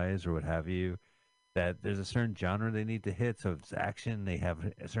Film Rise or what have you, that there's a certain genre they need to hit? So if it's action, they have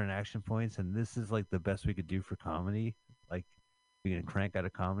certain action points, and this is like the best we could do for comedy. Like, you're gonna crank out a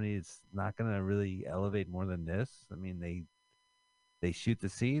comedy, it's not gonna really elevate more than this. I mean, they shoot the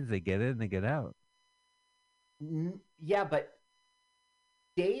scenes, they get in, and they get out. Yeah, but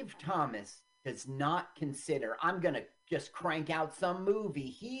Dave Thomas does not consider, I'm going to just crank out some movie.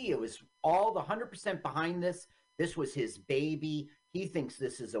 He was all the 100% behind this. This was his baby. He thinks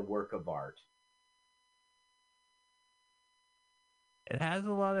this is a work of art. It has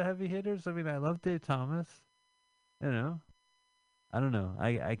a lot of heavy hitters. I mean, I love Dave Thomas. You know, I don't know.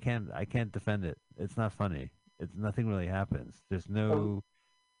 I can't defend it. It's not funny. It's nothing really happens. There's no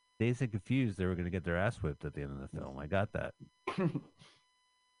Dazed and Confused. They were going to get their ass whipped at the end of the film. I got that.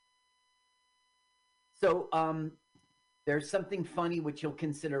 So there's something funny which you'll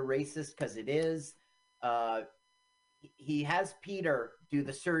consider racist because it is. He has Peter do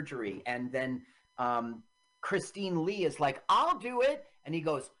the surgery, and then Christine Lee is like, I'll do it. And he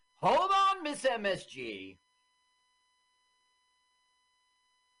goes, hold on, Miss MSG.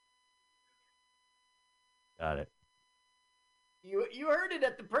 Got it. You heard it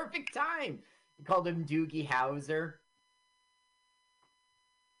at the perfect time. He called him Doogie Howser.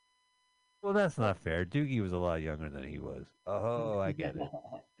 Well, that's not fair. Doogie was a lot younger than he was. Oh, I get it.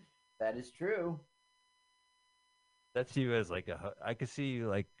 That is true. That's you as like I could see you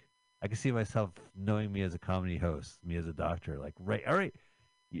like, I could see myself knowing me as a comedy host, me as a doctor. Like, right, all right,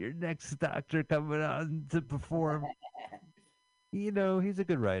 your next doctor coming on to perform. You know, he's a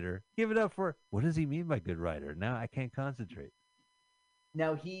good writer. Give it up for, what does he mean by good writer? Now I can't concentrate.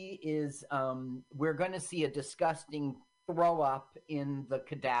 Now he is, we're going to see a disgusting throw up in the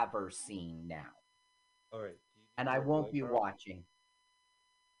cadaver scene now. All right. And I won't be watching.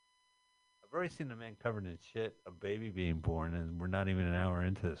 I've already seen a man covered in shit, a baby being born, and we're not even an hour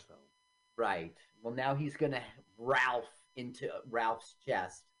into this film. Right. Well, now he's going to Ralph into Ralph's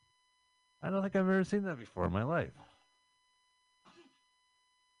chest. I don't think I've ever seen that before in my life.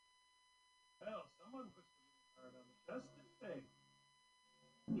 Well, someone puts the card on the chest, didn't they?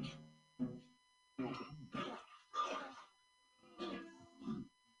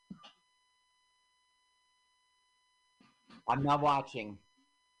 I'm not watching.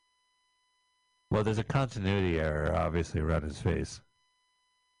 Well, there's a continuity error, obviously, around his face.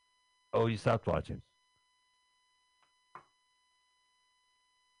 Oh, you stopped watching.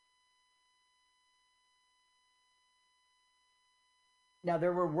 Now,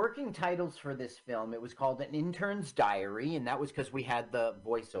 there were working titles for this film. It was called An Intern's Diary, and that was because we had the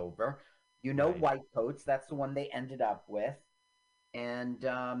voiceover. You know, Right. White Coats, that's the one they ended up with. And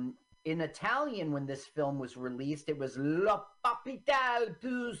in Italian, when this film was released, it was L'Hopital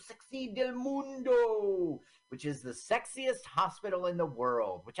più sexy del mondo, which is the sexiest hospital in the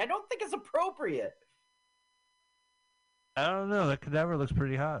world, which I don't think is appropriate. I don't know. That cadaver looks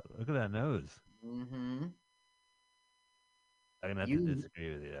pretty hot. Look at that nose. Mm-hmm. I'm going to have to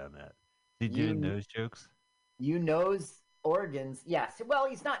disagree with you on that. Is he doing nose jokes? You nose organs. Yes. Well,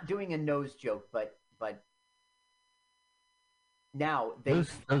 he's not doing a nose joke, but Now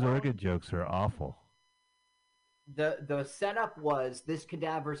those organ jokes are awful. The setup was this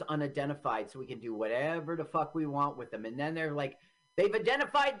cadaver's unidentified, so we can do whatever the fuck we want with them. And then they're like, they've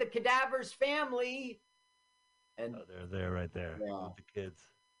identified the cadaver's family. And they're there, right there, yeah. with the kids.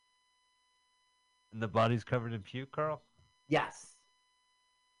 And the body's covered in puke, Carl? Yes.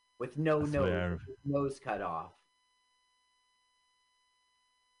 With nose cut off.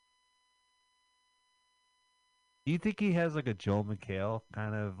 Do you think he has like a Joel McHale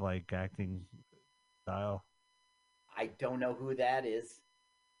kind of like acting style? I don't know who that is.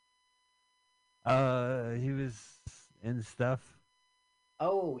 He was in stuff.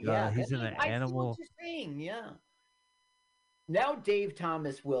 Oh yeah, he's in an animal. I see what you're saying, yeah. Now Dave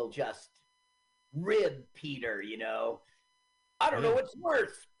Thomas will just rib Peter, you know. I don't know what's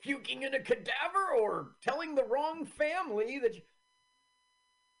worse, puking in a cadaver or telling the wrong family that you...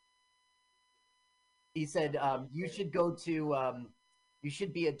 He said, you should go to, you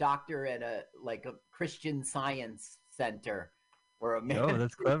should be a doctor at a Christian Science center or a man. Oh,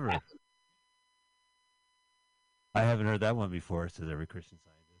 that's clever. I haven't heard that one before, says every Christian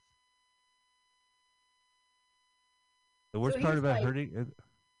Scientist. The worst part about hurting...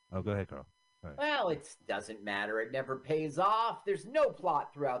 Oh, go ahead, Carl. Right. Well, it doesn't matter. It never pays off. There's no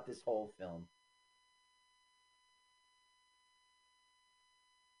plot throughout this whole film.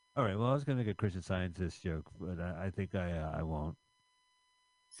 All right. Well, I was going to make a Christian Scientist joke, but I think I won't.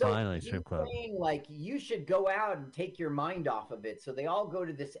 So finally, strip club. Saying, like, you should go out and take your mind off of it. So they all go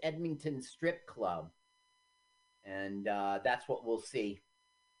to this Edmonton strip club, and that's what we'll see.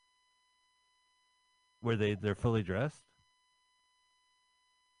 Where they're fully dressed?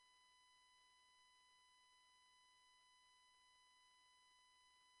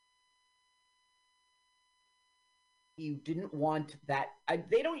 You didn't want that.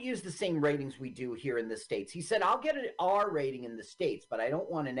 They don't use the same ratings we do here in the States. He said, I'll get an R rating in the States, but I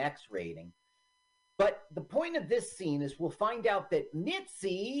don't want an X rating. But the point of this scene is we'll find out that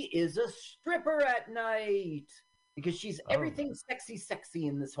Mitzi is a stripper at night because she's everything sexy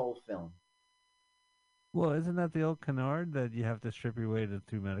in this whole film. Well, isn't that the old canard that you have to strip your way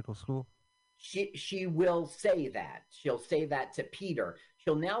through medical school? She will say that. She'll say that to Peter.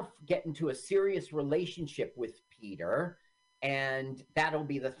 She'll now get into a serious relationship with Peter, and that'll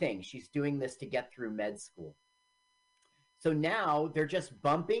be the thing. She's doing this to get through med school. So now they're just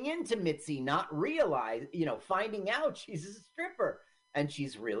bumping into Mitzi, not finding out she's a stripper, and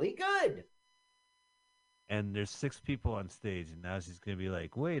she's really good. And there's 6 people on stage, and now she's going to be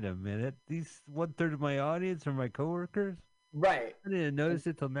like, wait a minute, these 1/3 of my audience are my coworkers? Right. I didn't notice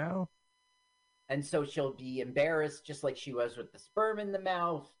it till now. And so she'll be embarrassed, just like she was with the sperm in the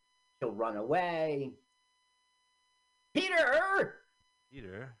mouth. She'll run away. Peter!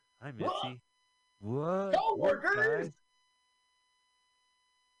 Hi, Mitzi. What? Co-workers!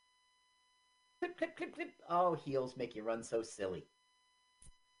 Clip, clip, clip, clip. Oh, heels make you run so silly.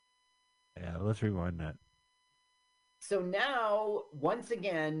 Yeah, let's rewind that. So now, once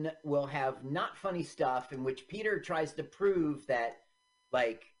again, we'll have not funny stuff in which Peter tries to prove that,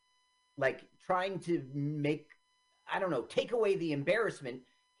 like trying to make, take away the embarrassment,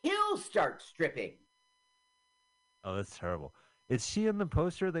 he'll start stripping. Oh, that's terrible. Is she in the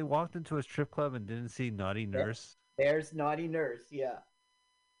poster? They walked into a strip club and didn't see Naughty Nurse? There's Naughty Nurse, yeah.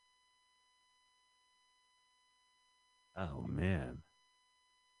 Oh, man.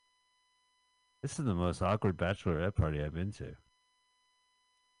 This is the most awkward bachelorette party I've been to.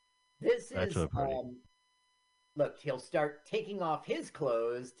 This is, look, he'll start taking off his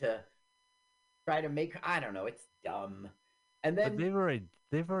clothes to try to make, it's dumb. And then... But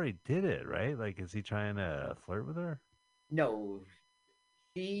they've already did it, right? Like, is he trying to flirt with her? No.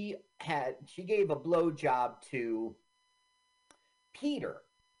 She gave a blowjob to Peter.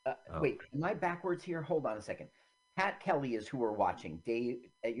 Wait, am I backwards here? Hold on a second. Pat Kelly is who we're watching. Dave,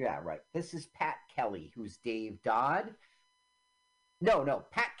 yeah, right. This is Pat Kelly, who's Dave Dodd. No.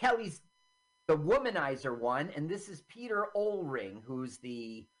 Pat Kelly's the womanizer one, and this is Peter Ollring, who's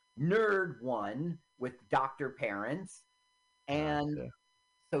the nerd one with Dr. Parents. And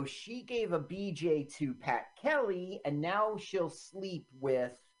so she gave a BJ to Pat Kelly, and now she'll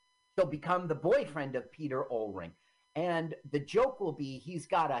become the boyfriend of Peter Ollring. And the joke will be he's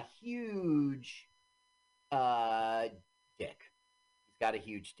got a huge dick. He's got a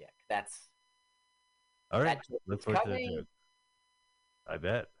huge dick. That's all right. Look forward to the joke. I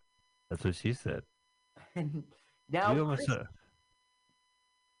bet. That's what she said. Now, go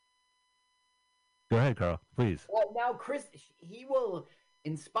ahead, Carl, please. Well, now he will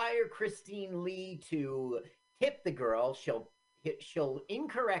inspire Christine Lee to tip the girl. She'll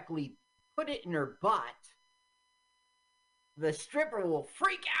incorrectly put it in her butt, the stripper will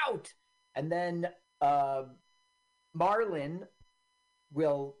freak out. And then Marlon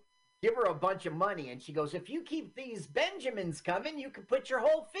will give her a bunch of money. And she goes, if you keep these Benjamins coming, you can put your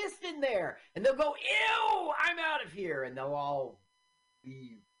whole fist in there. And they'll go, ew, I'm out of here. And they'll all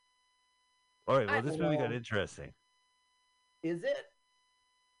leave. All right, well, this movie got interesting. Is it?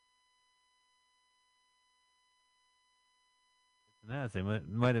 No, they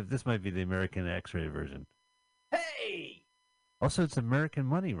might have. This might be the American X-ray version. Hey! Also, it's American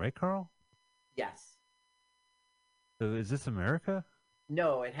money, right, Carl? Yes. So is this America?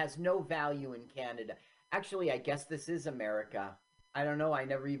 No, it has no value in Canada. Actually, I guess this is America. I don't know. I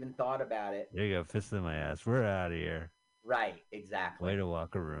never even thought about it. There you go. Fist in my ass. We're out of here. Right, exactly. Way to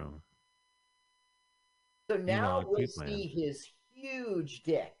walk a room. So now we'll see his huge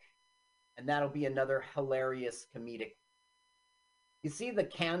dick. And that'll be another hilarious comedic. You see the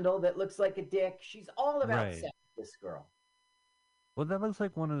candle that looks like a dick? She's all about sex, this girl. Well, that looks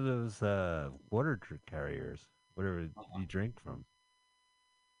like one of those water carriers. Whatever you drink from.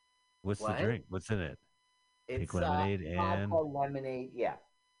 What's the drink? What's in it? It's lemonade and lemonade. Yeah.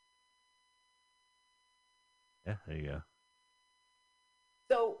 Yeah, there you go.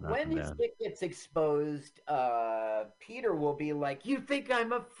 So when his dick gets exposed, Peter will be like, "You think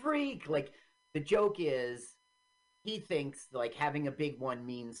I'm a freak?" Like the joke is, he thinks like having a big one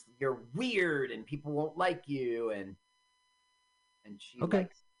means you're weird and people won't like you, and she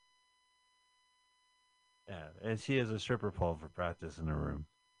likes. Yeah, and she has a stripper pole for practice in her room.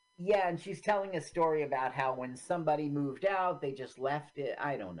 Yeah, and she's telling a story about how when somebody moved out, they just left it.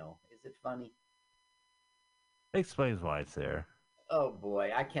 I don't know. Is it funny? It explains why it's there. Oh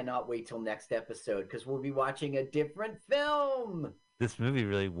boy, I cannot wait till next episode because we'll be watching a different film. This movie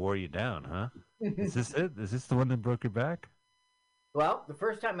really wore you down, huh? Is this it? Is this the one that broke your back? Well, the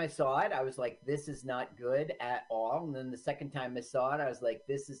first time I saw it, I was like, this is not good at all. And then the second time I saw it, I was like,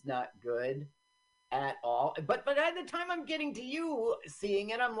 this is not good at all. But by the time I'm getting to you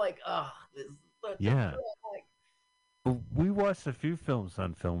seeing it, I'm like, oh, this is such a Well, we watched a few films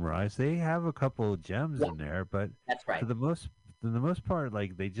on Film Rise. They have a couple of gems in there, but that's right. For the most part,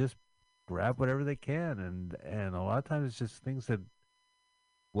 like they just grab whatever they can, and a lot of times it's just things that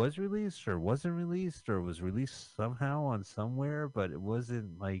was released or wasn't released or was released somehow on somewhere, but it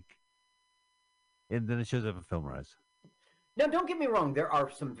wasn't like. And then it shows up in Film Rise. Now, don't get me wrong. There are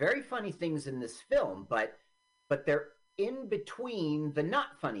some very funny things in this film, but they're in between the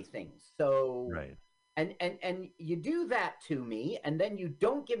not funny things. So right. And you do that to me, and then you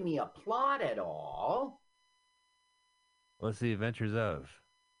don't give me a plot at all. What's the adventures of?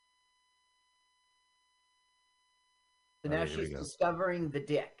 So now she's discovering the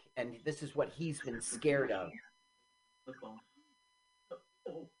dick, and this is what he's been scared of.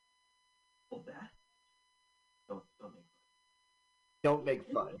 Oh, that? Don't make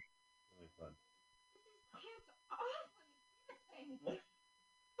fun.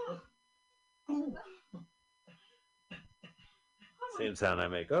 Same sound I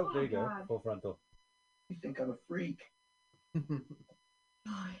make. Oh, there you go. Full frontal. You think I'm a freak?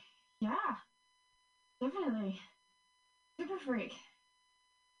 Yeah, definitely. Super freak.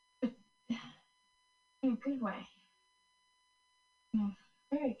 But in a good way. In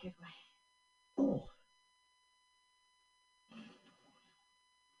a very good way. Oh.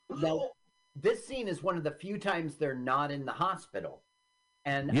 Now, this scene is one of the few times they're not in the hospital.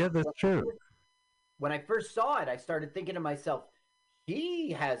 And yeah, that's true. When I first saw it, I started thinking to myself,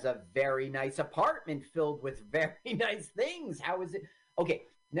 he has a very nice apartment filled with very nice things. How is it? Okay,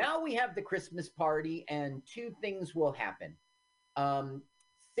 now we have the Christmas party, and two things will happen.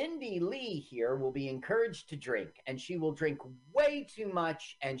 Cindy Lee here will be encouraged to drink, and she will drink way too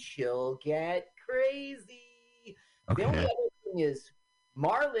much, and she'll get crazy. Okay. The only other thing is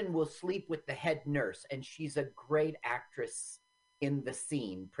Marlon will sleep with the head nurse, and she's a great actress in the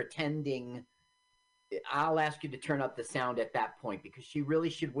scene, pretending. I'll ask you to turn up the sound at that point because she really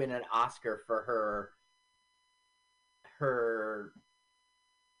should win an Oscar for her.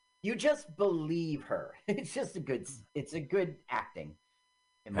 You just believe her. It's just a good acting.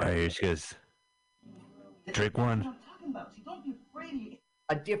 All right, here she goes. Drink one. I'm talking about. See, don't be afraid.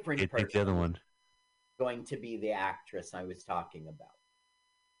 A different person. Take the other one. Going to be the actress I was talking about.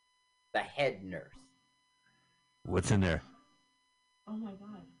 The head nurse. What's in there? Oh my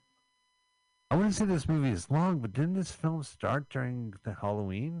god. I wouldn't say this movie is long, but didn't this film start during the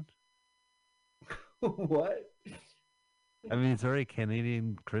Halloween? What? I mean, it's already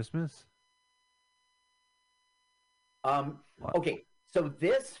Canadian Christmas. Okay, so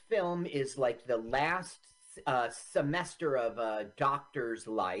this film is like the last semester of a doctor's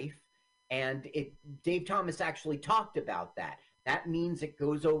life, And Dave Thomas actually talked about that. That means it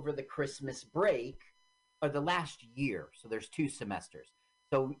goes over the Christmas break or the last year. So there's 2 semesters.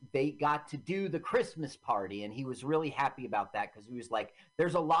 So they got to do the Christmas party, and he was really happy about that because he was like,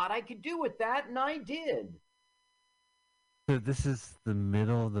 there's a lot I could do with that, and I did. So this is the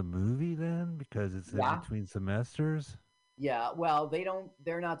middle of the movie then, because it's in between semesters? Yeah, well,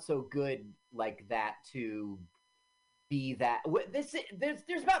 they're not so good like that to be that.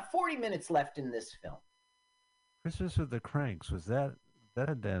 There's about 40 minutes left in this film. Christmas with the Cranks, was that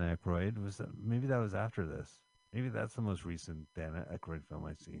had Dan Aykroyd? Maybe that was after this? Maybe that's the most recent Dan Aykroyd film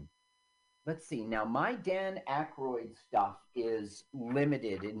I've seen. Let's see. Now, my Dan Aykroyd stuff is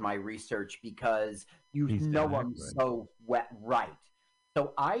limited in my research because he's know him so right.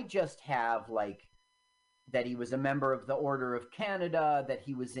 So I just have like that he was a member of the Order of Canada, that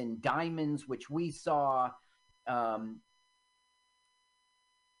he was in Diamonds, which we saw. I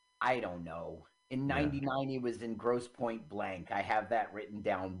don't know. In 99, he was in Grosse Pointe Blank. I have that written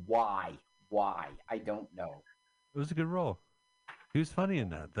down. Why? I don't know. It was a good role. He was funny in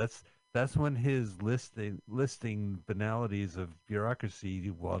that. That's when his listing banalities of bureaucracy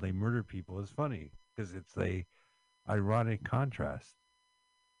while they murder people is funny because it's a ironic contrast.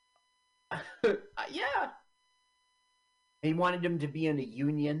 Yeah. He wanted him to be in a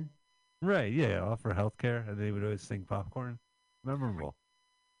union. Right, yeah, offer health care, and they would always sing Popcorn. Memorable.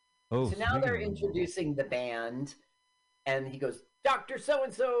 Oh, so now they're introducing the band, and he goes, Dr.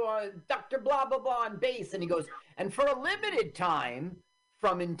 So-and-so, Dr. blah, blah, blah on bass. And he goes, and for a limited time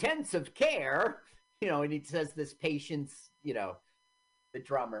from intensive care, and he says this patient's, the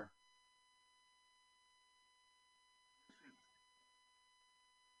drummer.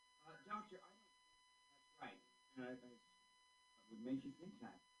 Doctor, that's right. What makes you think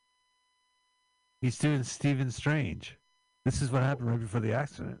that? He's doing Stephen Strange. This is what happened right before the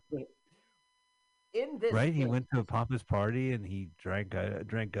accident. In this right? He went to a pompous party and he drank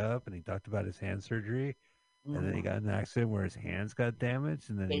up and he talked about his hand surgery. And then he got in an accident where his hands got damaged.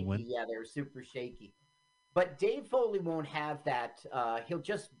 And then shaky, he went. Yeah, they were super shaky. But Dave Foley won't have that.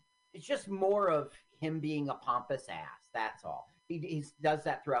 It's just more of him being a pompous ass. That's all. He does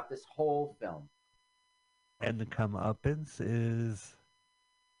that throughout this whole film. And the comeuppance is.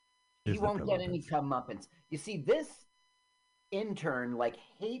 He won't get any comeuppance. You see, this intern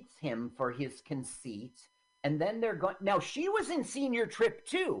hates him for his conceit, and then they're going. Now she was in Senior Trip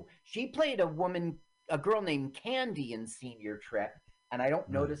too. She played a girl named Candy in Senior Trip, and I don't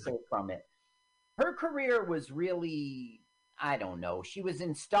notice her from it. Her career was really, I don't know. She was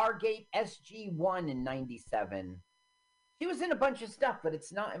in Stargate SG-1 in '97. She was in a bunch of stuff, but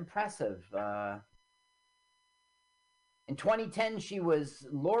it's not impressive. In 2010, she was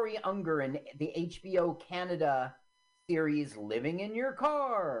Laurie Unger in the HBO Canada series Living in Your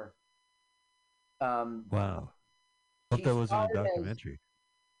Car. Wow. Hope that wasn't a documentary.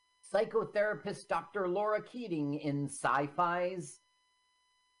 Psychotherapist Dr. Laura Keating in Sci-Fi's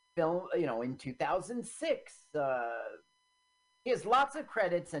film, in 2006. He has lots of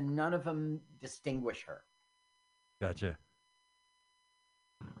credits, and none of them distinguish her. Gotcha.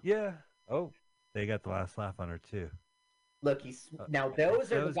 Yeah. Oh, they got the last laugh on her, too. Look, now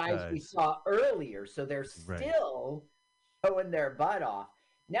those are the guys we saw earlier, so they're still showing their butt off.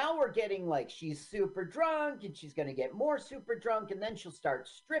 Now we're getting she's super drunk, and she's going to get more super drunk, and then she'll start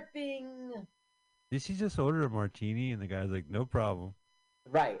stripping. Did she just order a martini, and the guy's like, no problem?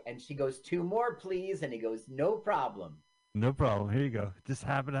 Right, and she goes, 2 more, please, and he goes, no problem. No problem, here you go. Just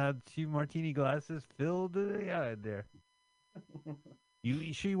happen to have 2 martini glasses filled to the eye there.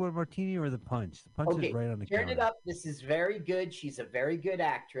 You sure you want a martini or the punch? The punch is right on the counter. Turn it up. This is very good. She's a very good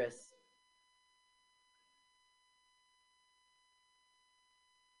actress.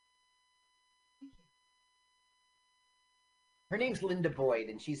 Her name's Linda Boyd,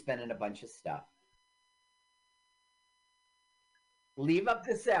 and she's been in a bunch of stuff. Leave up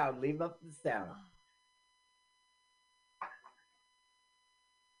the sound. Leave up the sound.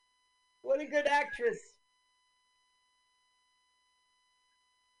 What a good actress.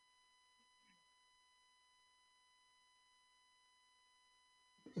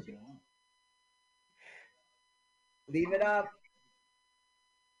 Leave it up.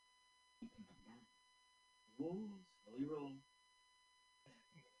 Slowly roll.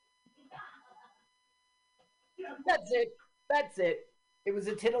 That's it. That's it. It was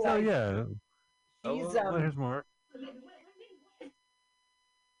a titillation. Oh, yeah. She's, there's more.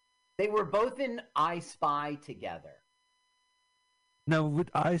 They were both in I Spy together. Now, would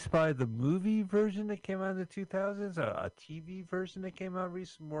I Spy the movie version that came out in the 2000s, a TV version that came out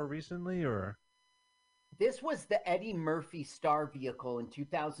more recently, or? This was the Eddie Murphy star vehicle in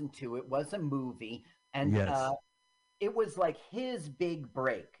 2002. It was a movie, and Yes. it was like his big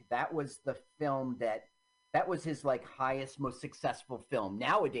break. That was the film that was his like highest, most successful film.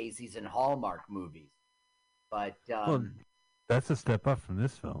 Nowadays, he's in Hallmark movies, but Well, that's a step up from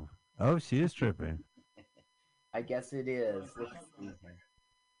this film. Oh, she is tripping. I guess it is. Let's see here.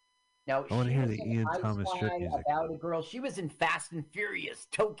 Now I want to she hear was the in Ian I Thomas strip Spy, music. About a Girl. She was in Fast and Furious,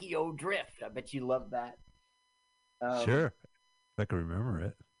 Tokyo Drift. I bet you love that. Sure, if I can remember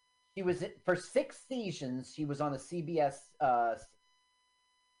it. She was for 6 seasons. She was on a CBS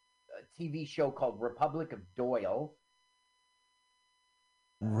TV show called Republic of Doyle.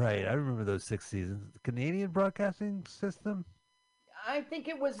 Right, I remember those 6 seasons. The Canadian Broadcasting System. I think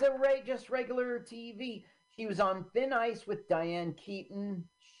it was just regular TV. She was on Thin Ice with Diane Keaton.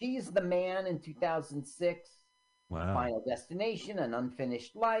 She's the Man in 2006. Wow. Final Destination, An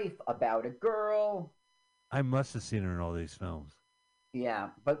Unfinished Life, About a Girl. I must have seen her in all these films.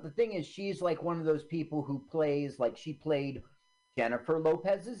 Yeah, but the thing is, she's like one of those people who plays, like she played Jennifer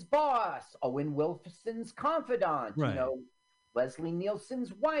Lopez's boss, Owen Wilson's confidant, Right. Leslie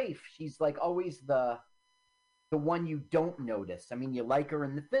Nielsen's wife. She's like always the one you don't notice. I mean, you like her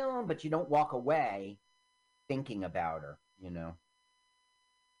in the film, but you don't walk away thinking about her,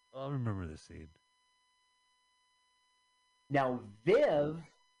 I'll remember the scene. Now, Viv,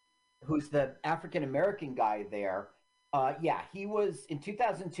 who's the African American guy there, he was in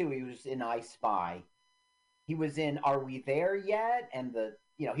 2002. He was in I Spy. He was in Are We There Yet? And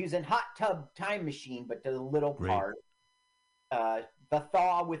he was in Hot Tub Time Machine, but the little part. The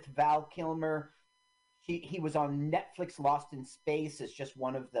Thaw with Val Kilmer. He was on Netflix Lost in Space as just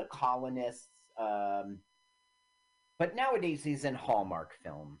one of the colonists. But nowadays he's in Hallmark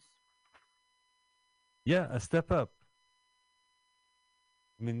films. Yeah, a step up.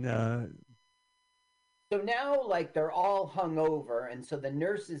 I mean, so now, like, they're all hung over, and so the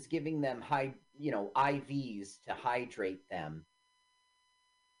nurse is giving them IVs to hydrate them.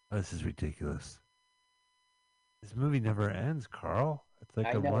 this is ridiculous. This movie never ends, Carl. It's like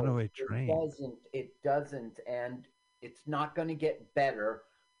I a know, runaway train. It doesn't, and it's not going to get better.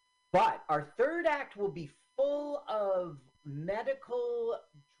 But our third act will be full of medical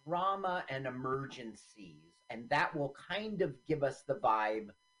drama and emergencies, and that will kind of give us the vibe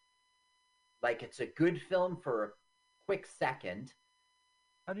like it's a good film for a quick second.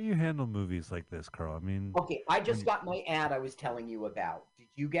 How do you handle movies like this, Carl? I mean, Okay, I just got my ad I was telling you about. Did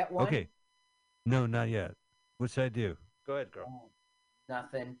you get one? okay. No, not yet. What should I do? Go ahead, girl. Oh,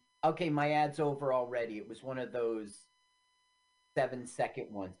 nothing. Okay, my ad's over already. It was one of those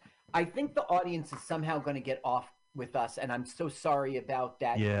 7-second ones. I think the audience is somehow going to get off with us, and I'm so sorry about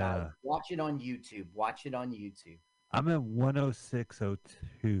that. Yeah. Watch it on YouTube. Watch it on YouTube. I'm at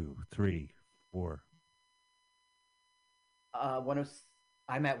 106.02, 3, 4.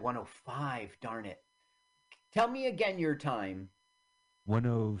 I'm at 105. Darn it. Tell me again your time.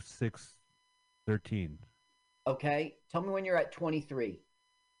 106.13. Okay. Tell me when you're at 23.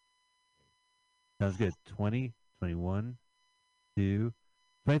 Sounds good. 20, 21, 2,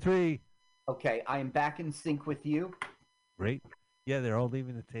 23. Okay, I am back in sync with you. Great. Yeah, they're all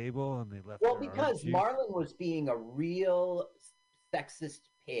leaving the table and they left. Well, their because orange juice. Marlon was being a real sexist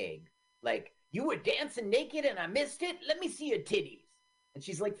pig. Like, you were dancing naked and I missed it? Let me see your titties. And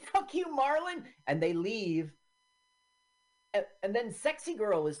she's like, fuck you, Marlon. And they leave. And then Sexy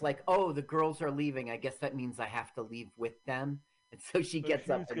Girl is like, oh, the girls are leaving. I guess that means I have to leave with them. And so she gets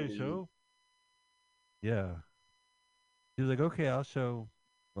up and leaves. Show? Yeah. She was like, okay, I'll show.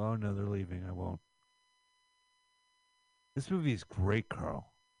 Oh, no, they're leaving. I won't. This movie is great, Carl.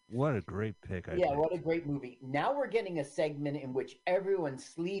 What a great pick. Yeah, what a great movie. Now we're getting a segment in which everyone's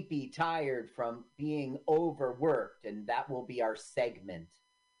sleepy, tired from being overworked, and that will be our segment.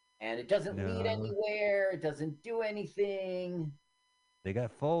 And it doesn't lead anywhere. It doesn't do anything. They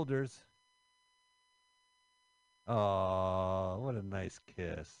got folders. Oh, what a nice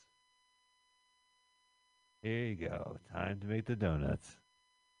kiss. Here you go. Time to make the donuts.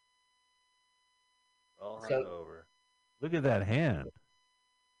 All hung over. Look at that hand.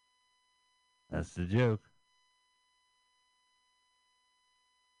 That's the joke.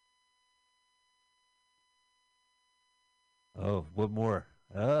 Oh, what more?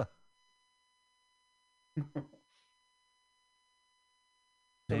 So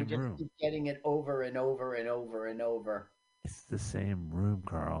we just keep getting it over and over and over and over. It's the same room,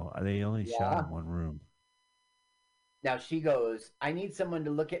 Carl. They only shot in one room. Now she goes, I need someone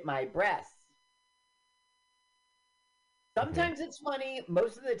to look at my breasts. Sometimes it's funny.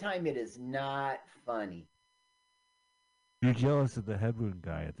 Most of the time it is not funny. You're jealous of the head wound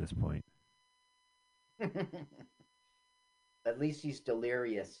guy at this point. At least he's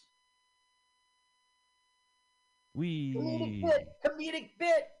delirious. Comedic We bit. Comedic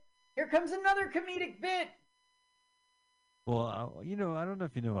bit. Here comes another comedic bit. well, I don't know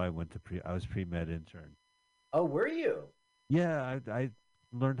if you know, I was pre-med intern. Oh, were you? Yeah, I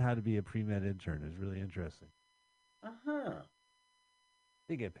learned how to be a pre-med intern. It was really interesting. Uh-huh.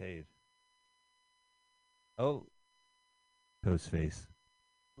 They get paid. Oh, Ghost face.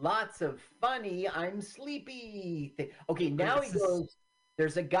 Lots of funny, I'm sleepy. Okay, now This he is- goes,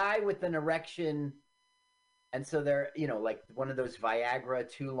 there's a guy with an erection, and so they're, like one of those Viagra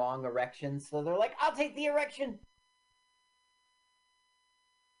too long erections. So they're like, I'll take the erection.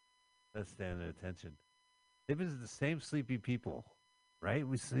 That's standing attention. They've been the same sleepy people, right?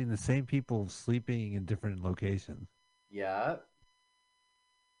 We've seen the same people sleeping in different locations. Yeah.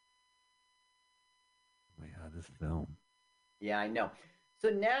 Oh my God, this film. Yeah, I know. So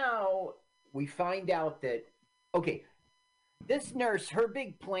now we find out that, okay, this nurse, her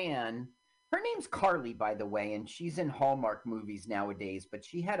big plan, her name's Carly, by the way, and she's in Hallmark movies nowadays, but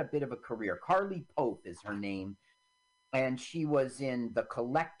she had a bit of a career. Carly Pope is her name. And she was in The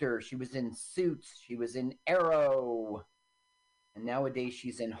Collector. She was in Suits. She was in Arrow. And nowadays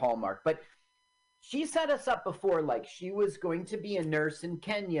she's in Hallmark. But she set us up before, like she was going to be a nurse in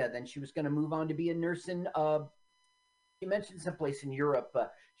Kenya. Then she was going to move on to be a nurse in, she mentioned someplace in Europe.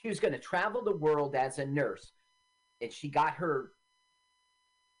 She was going to travel the world as a nurse. And she got her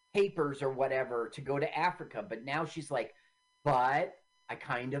papers or whatever to go to Africa. But now she's like, but I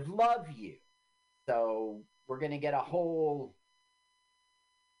kind of love you. So we're going to get a whole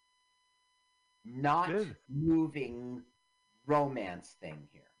not Good. moving romance thing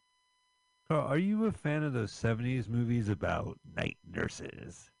here. Carl, are you a fan of those 70s movies about night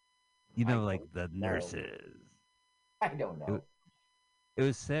nurses? You know, like the nurses. I don't know. It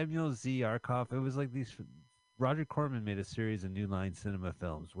was Samuel Z. Arkoff. It was like these. Roger Corman made a series of New Line Cinema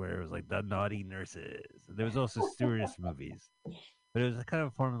films where it was like the naughty nurses. There was also stewardess movies, but it was a kind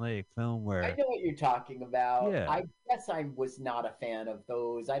of formulaic film where I know what you're talking about. Yeah. I guess I was not a fan of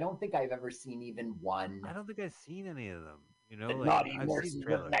those. I don't think I've ever seen even one. I don't think I've seen any of them. You know, The like naughty I've nurses seen with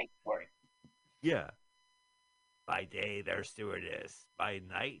trailers. night work. Yeah. By day, they're stewardess. By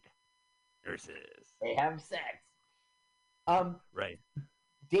night, nurses. They have sex. Right.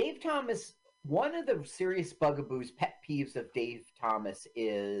 Dave Thomas, one of the serious bugaboos, pet peeves of Dave Thomas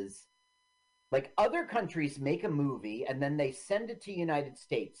is like other countries make a movie and then they send it to United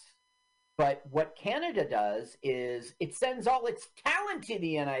States. But what Canada does is it sends all its talent to the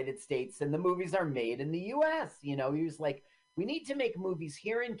United States and the movies are made in the US. He was like, we need to make movies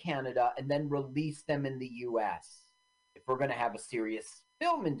here in Canada and then release them in the US if we're going to have a serious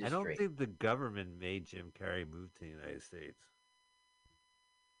film industry. I don't think the government made Jim Carrey move to the United States.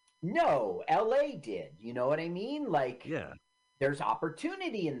 No, LA did. You know what I mean? Like, Yeah. there's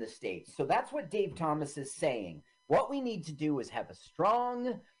opportunity in the States. So that's what Dave Thomas is saying. What we need to do is have a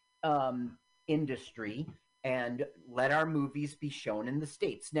strong industry and let our movies be shown in the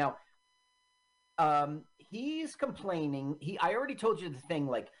States. Now, he's complaining. I already told you the thing,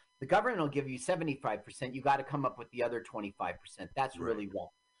 like, the government will give you 75%. You got to come up with the other 25%. That's really wrong.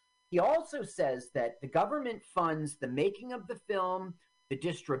 He also says that the government funds the making of the film, the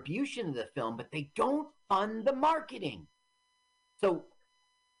distribution of the film, but they don't fund the marketing. So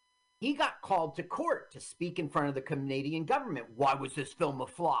he got called to court to speak in front of the Canadian government. Why was this film a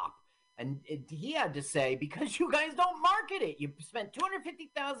flop? And he had to say, because you guys don't market it. You spent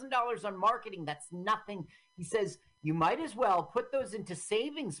 $250,000 on marketing. That's nothing. He says, you might as well put those into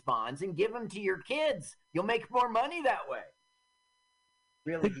savings bonds and give them to your kids. You'll make more money that way.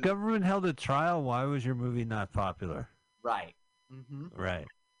 Really? The government held a trial. Why was your movie not popular? Right. Mm-hmm. Right.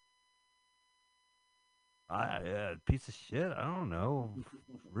 Piece of shit. I don't know.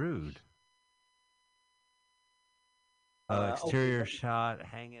 Rude. Exterior shot,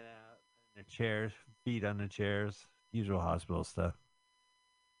 hanging out in the chairs, feet on the chairs, usual hospital stuff.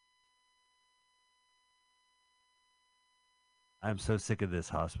 I'm so sick of this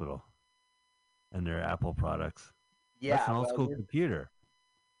hospital and their Apple products. Yeah. That's an old school computer.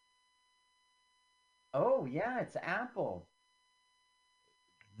 Oh, yeah, it's Apple.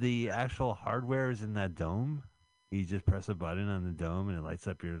 The actual hardware is in that dome. You just press a button on the dome and it lights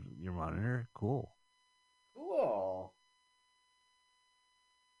up your monitor. Cool. Cool.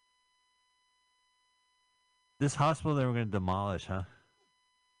 This hospital they were going to demolish, huh?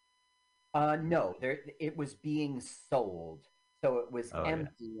 No, it was being sold. So it was Oh,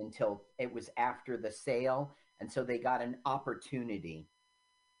 empty until it was after the sale. And so they got an opportunity.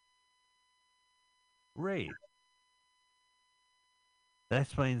 Great. That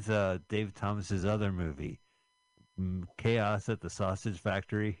explains Dave Thomas's other movie, Chaos at the Sausage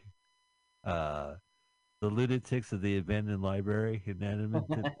Factory. The Lunatics of the Abandoned Library in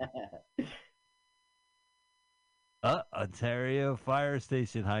Edmonton. Ontario Fire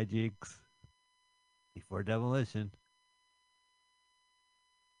Station hijinks before demolition.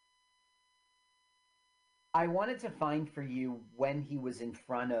 I wanted to find for you when he was in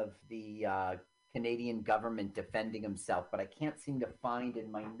front of the Canadian government defending himself, but I can't seem to find in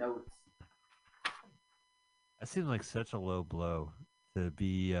my notes. That seems like such a low blow to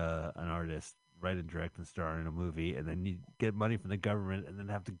be an artist, write and direct and star in a movie, and then you get money from the government, and then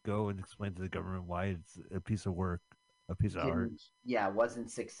have to go and explain to the government why it's a piece of work, a piece of art. Yeah,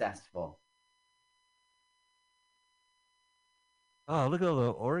 wasn't successful. Oh, look at all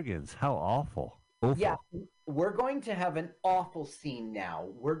the organs! How awful! Awful. Yeah, we're going to have an awful scene now.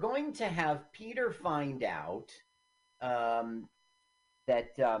 We're going to have Peter find out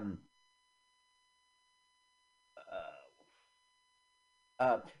that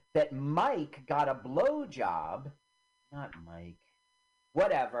that Mike got a blowjob. Not Mike.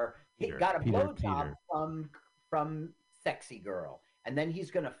 Whatever. He got a blowjob from Sexy Girl. And then he's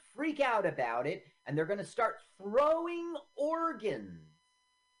going to freak out about it, and they're going to start throwing organs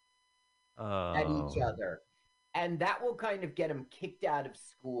at each other. And that will kind of get him kicked out of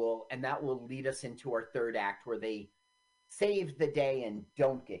school, and that will lead us into our third act where they save the day and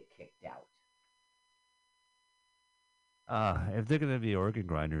don't get kicked out. If they're going to be organ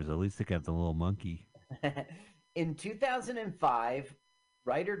grinders, at least they got the little monkey. In 2005,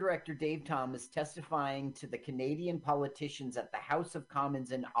 writer-director Dave Thomas, testifying to the Canadian politicians at the House of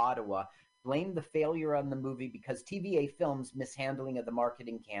Commons in Ottawa, blamed the failure on the movie because TVA Films' mishandling of the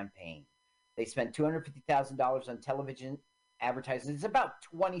marketing campaign. They spent $250,000 on television advertising. It's about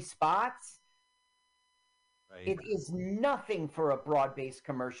 20 spots. Right. It is nothing for a broad-based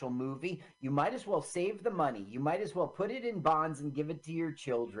commercial movie. You might as well save the money. You might as well put it in bonds and give it to your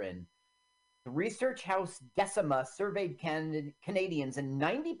children. The research house Decima surveyed Canadians, and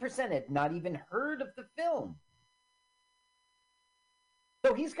 90% had not even heard of the film.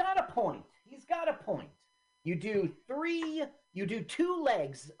 So he's got a point. He's got a point. You do two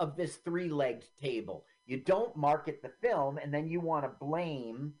legs of this three-legged table. You don't market the film, and then you want to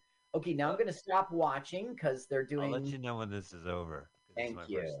blame. Okay, now I'm going to stop watching because they're doing. I'll let you know when this is over. Thank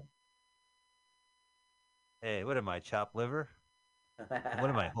you. Hey, what am I, chopped liver? What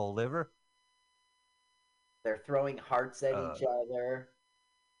am I, whole liver? They're throwing hearts at each other.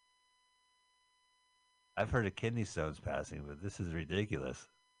 I've heard of kidney stones passing, but this is ridiculous.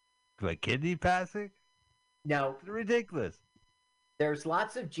 My kidney passing? Now, it's ridiculous. There's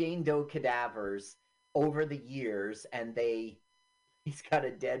lots of Jane Doe cadavers over the years, and he's got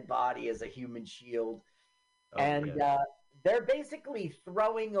a dead body as a human shield. They're basically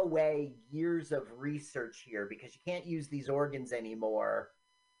throwing away years of research here because you can't use these organs anymore.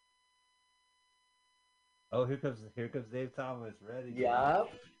 Oh, here comes Dave Thomas, ready. Yep.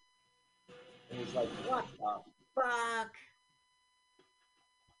 And he's like, what the fuck?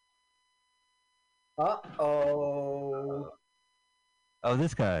 Uh-oh. Oh,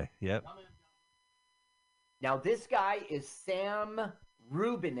 this guy. Yep. Now, this guy is Sam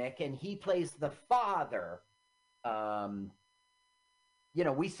Rubinick, and he plays the father.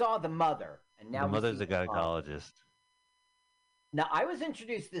 We saw the mother, and now the mother's a gynecologist. Now, I was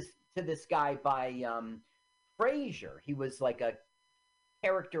introduced to this guy by Frasier. He was like a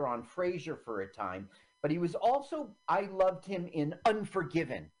character on Frasier for a time, but he was also, I loved him in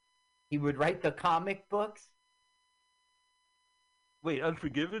Unforgiven. He would write the comic books. Wait,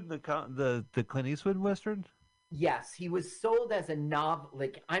 Unforgiven, the Clint Eastwood Western? Yes, he was sold as a novel.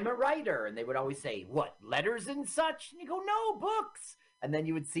 Like, I'm a writer, and they would always say, "What, letters and such?" And you go, "No, books." And then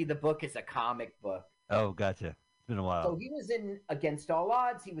you would see the book as a comic book. Oh, gotcha. It's been a while. So he was in Against All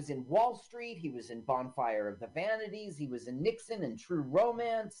Odds. He was in Wall Street. He was in Bonfire of the Vanities. He was in Nixon and True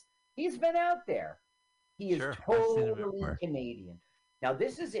Romance. He's been out there. He is totally Canadian. Now,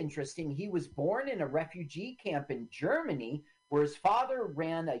 this is interesting. He was born in a refugee camp in Germany where his father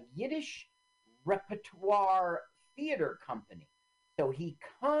ran a Yiddish repertoire theater company. So he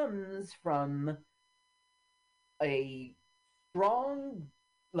comes from a strong,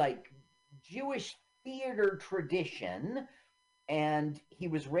 Jewish theater tradition, and he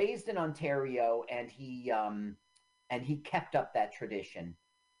was raised in Ontario, and he kept up that tradition.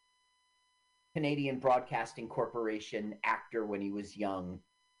 Canadian Broadcasting Corporation actor when he was young.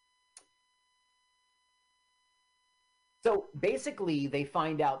 So basically, they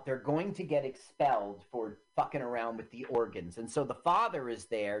find out they're going to get expelled for fucking around with the organs. And so the father is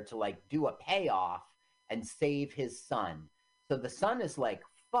there to do a payoff and save his son. So the son is like,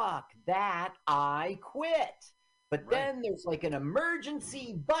 fuck that, I quit. But then there's like an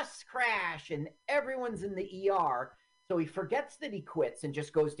emergency bus crash and everyone's in the ER. So he forgets that he quits and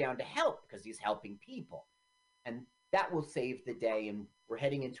just goes down to help because he's helping people. And that will save the day. And we're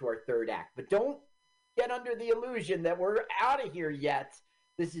heading into our third act. But don't get under the illusion that we're out of here yet.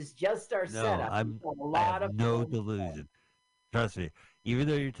 This is just our setup. I have no delusion. Trust me. Even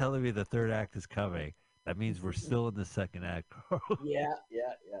though you're telling me the third act is coming, that means we're still in the second act. Yeah.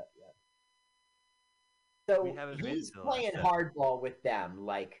 So he's playing hardball with them.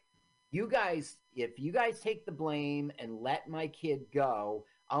 Like, you guys, if you guys take the blame and let my kid go,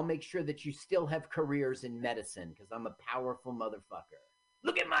 I'll make sure that you still have careers in medicine because I'm a powerful motherfucker.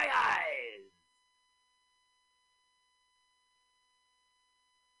 Look at my eyes.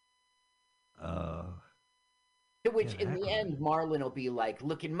 To which, in the end, Marlon will be like,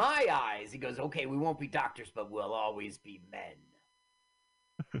 look in my eyes. He goes, okay, we won't be doctors, but we'll always be men.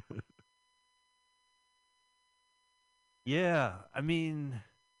 Yeah, I mean,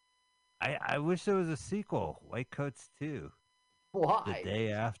 I wish there was a sequel, White Coats 2. Why? The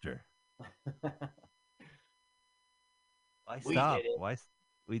day after. Why We stop? did it. Why?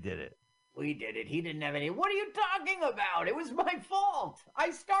 We did it. We did it. He didn't have any. What are you talking about? It was my fault.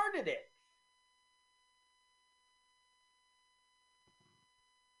 I started it.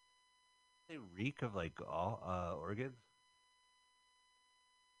 They reek of like organs.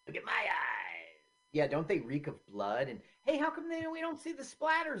 Look at my eyes. Yeah, don't they reek of blood? And hey, how come we don't see the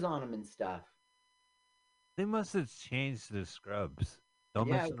splatters on them and stuff? They must have changed the scrubs. Don't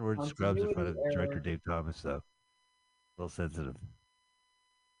Yeah, mention the word scrubs in front of director Dave Thomas, though. A little sensitive.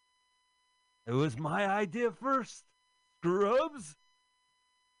 It was my idea first. Scrubs.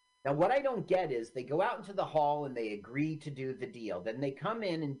 Now, what I don't get is they go out into the hall and they agree to do the deal. Then they come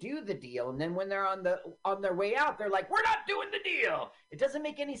in and do the deal, and then when they're on their way out, they're like, "We're not doing the deal." It doesn't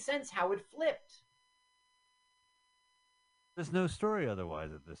make any sense how it flipped. There's no story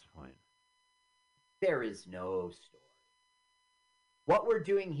otherwise at this point. There is no story. What we're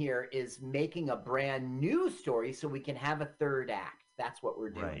doing here is making a brand new story so we can have a third act. That's what we're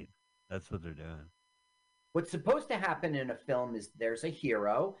doing. Right. That's what they're doing. What's supposed to happen in a film is there's a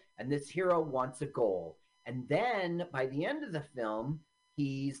hero, and this hero wants a goal. And then by the end of the film,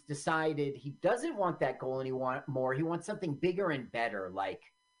 he's decided he doesn't want that goal anymore. He wants something bigger and better, like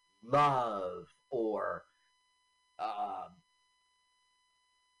love or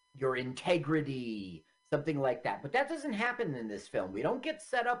your integrity, something like that. But that doesn't happen in this film. We don't get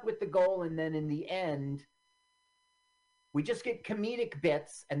set up with the goal, and then in the end, we just get comedic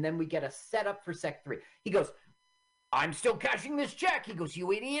bits, and then we get a setup for Sec 3. He goes, I'm still cashing this check. He goes,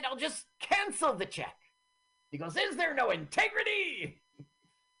 you idiot, I'll just cancel the check. He goes, is there no integrity?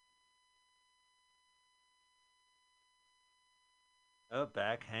 Oh,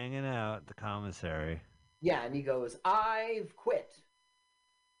 back hanging out at the commissary. Yeah, and he goes, I've quit.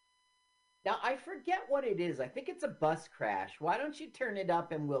 Now, I forget what it is. I think it's a bus crash. Why don't you turn it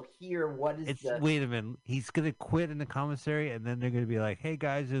up and we'll hear what is Wait a minute. He's going to quit in the commissary, and then they're going to be like, hey,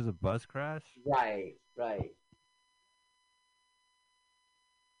 guys, there's a bus crash? Right.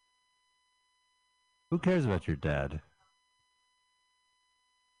 Who cares about your dad?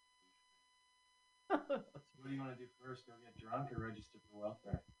 What do you want to do first? Go get drunk or register for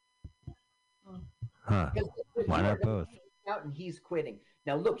welfare? Huh. Why not both? Out and he's quitting.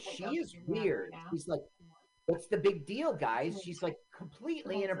 Now, look, she is weird. She's like, what's the big deal, guys? She's like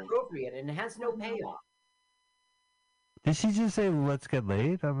completely inappropriate and it has no payoff. Did she just say, let's get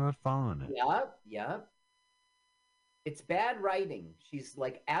laid? I'm not following it. Yep. It's bad writing. She's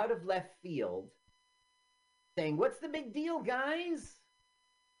like out of left field saying, what's the big deal, guys?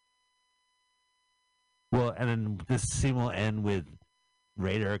 Well, and then this scene will end with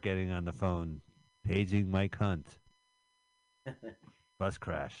Radar getting on the phone, paging Mike Hunt. Bus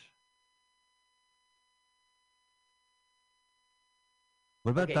crash.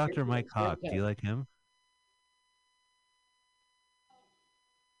 What about Dr. Mike Hawk? Do you like him?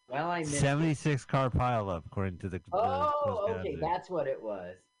 Well, I missed 76 car pileup, according to the. Okay, that's what it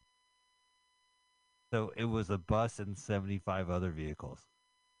was. So it was a bus and 75 other vehicles.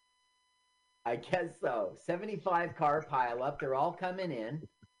 I guess so. 75 car pileup. They're all coming in.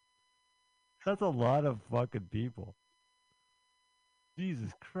 That's a lot of fucking people.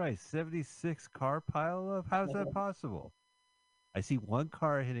 Jesus Christ, 76 car pileup? How's that possible? I see one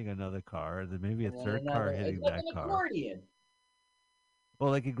car hitting another car, and then maybe a third car hitting it's like that an car. accordion.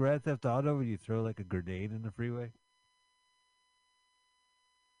 Well, like in Grand Theft Auto, when you throw like a grenade in the freeway.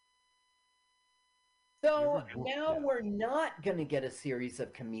 So now we're not going to get a series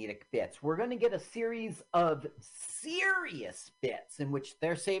of comedic bits. We're going to get a series of serious bits in which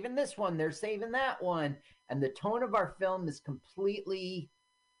they're saving this one, they're saving that one. And the tone of our film is completely,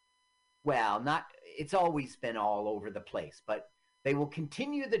 well, not, it's always been all over the place, but they will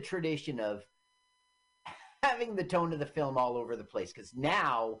continue the tradition of having the tone of the film all over the place because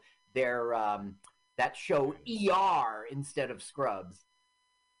now they're that show ER instead of Scrubs.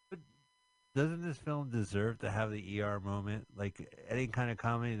 Doesn't this film deserve to have the ER moment? Like any kind of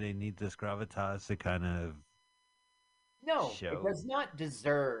comedy, they need this gravitas to kind of No, show. it does not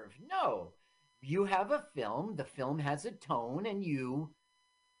deserve. No. You have a film, the film has a tone, and you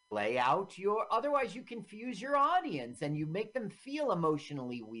lay out your, otherwise you confuse your audience and you make them feel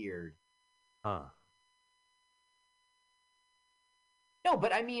emotionally weird. Huh. No,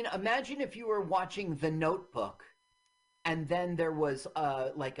 but I mean, imagine if you were watching The Notebook and then there was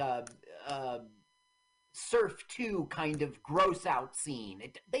like a Surf 2 kind of gross out scene.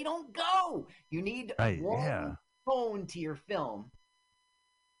 They don't go. You need one tone to your film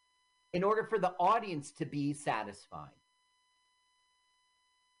in order for the audience to be satisfied.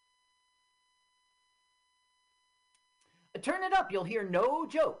 Turn it up. You'll hear no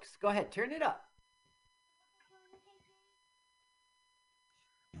jokes. Go ahead. Turn it up.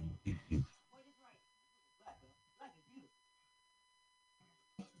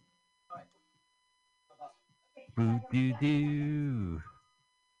 Boo-doo-doo.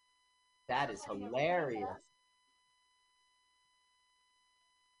 That is hilarious.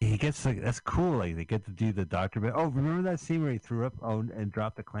 He gets like, that's cool. Like they get to do the doctor. But oh, remember that scene where he threw up and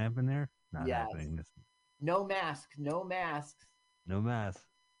dropped the clamp in there? Not happening. No masks. No masks. No mask.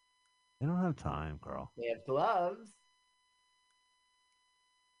 They don't have time, Carl. They have gloves.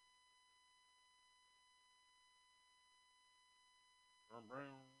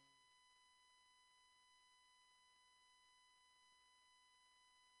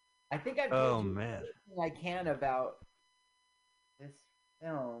 I think I've told you everything I can about this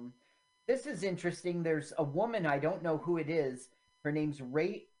film. This is interesting. There's a woman, I don't know who it is. Her name's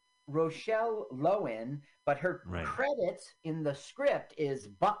Rochelle Lowen, but her credit in the script is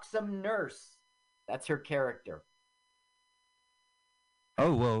Buxom Nurse. That's her character.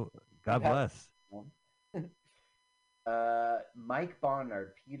 Oh, well, God bless. Mike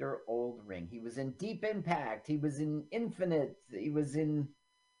Barnard, Peter Oldring. He was in Deep Impact. He was in Infinite.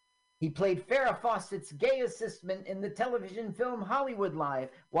 He played Farrah Fawcett's gay assistant in the television film Hollywood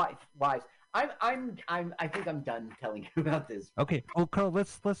Wives. I think I'm done telling you about this. Okay. Well, Carl,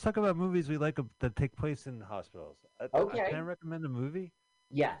 let's talk about movies we like that take place in hospitals. Okay. Can I recommend a movie?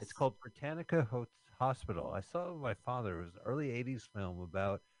 Yes. It's called Britannica Hospital. I saw it with my father. It was an early 80s film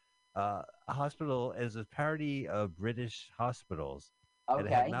about a hospital as a parody of British hospitals. Okay.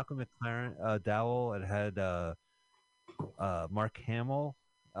 It had Malcolm McDowell. It had Mark Hamill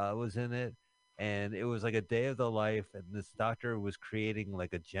was in it. And it was like a day of the life. And this doctor was creating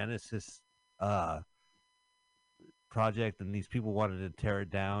like a Genesis project. And these people wanted to tear it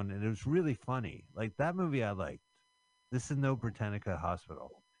down. And it was really funny. Like that movie I liked. This is no Britannica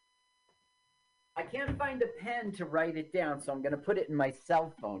Hospital. I can't find a pen to write it down, so I'm going to put it in my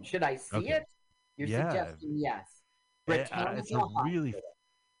cell phone. Should I see it? You're suggesting yes. It's really,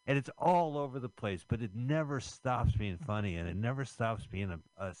 and it's all over the place, but it never stops being funny, and it never stops being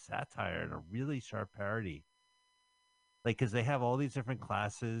a satire and a really sharp parody. Like, because they have all these different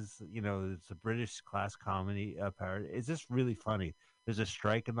classes, you know, it's a British class comedy parody. It's just really funny. There's a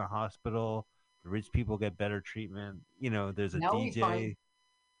strike in the hospital. The rich people get better treatment. You know, there's a DJ.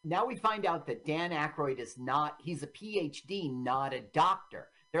 Now we find out that Dan Aykroyd he's a PhD, not a doctor.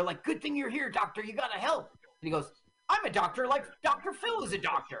 They're like, good thing you're here, doctor. You got to help. And he goes, I'm a doctor like Dr. Phil is a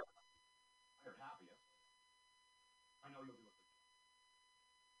doctor.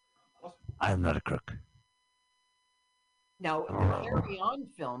 I'm not a crook. Now, in Carry On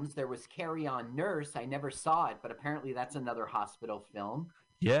films, there was Carry On Nurse. I never saw it, but apparently that's another hospital film.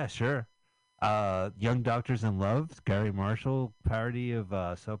 Yeah, sure. Young Doctors in Love, Gary Marshall parody of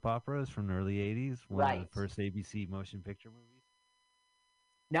soap operas from the early 80s. One of the first ABC motion picture movies.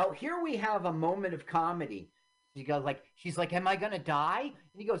 Now, here we have a moment of comedy. She's like, am I going to die?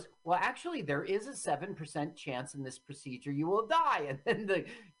 And he goes, well, actually, there is a 7% chance in this procedure you will die. And then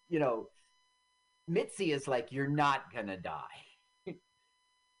Mitzi is like, you're not going to die.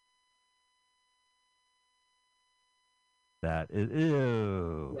 That is,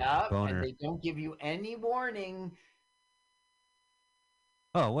 ew. Yeah, boner. And they don't give you any warning.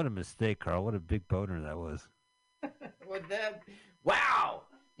 Oh, what a mistake, Carl. What a big boner that was. With that, wow,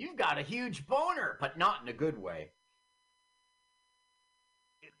 you've got a huge boner, but not in a good way.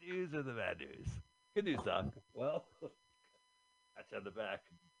 Good news or the bad news? Good news, Doc. Well, that's on the back.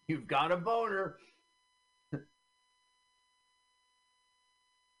 You've got a boner.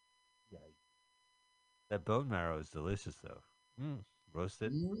 Yeah. That bone marrow is delicious, though.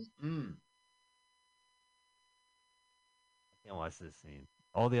 Roasted. Mm-mm. I can't watch this scene.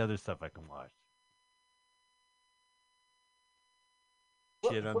 All the other stuff I can watch.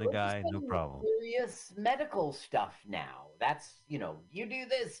 Shit on the We're guy, no getting problem. serious medical stuff now. That's, you do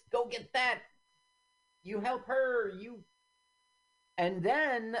this, go get that. You help her, and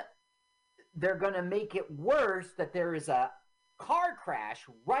then they're going to make it worse that there is a car crash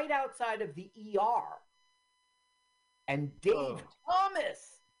right outside of the ER. And Dave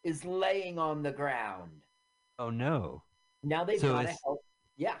Thomas is laying on the ground. Oh, no. Now they've got to help.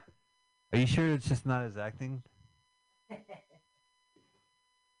 Yeah. Are you sure it's just not his acting?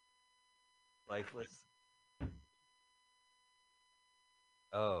 Lifeless.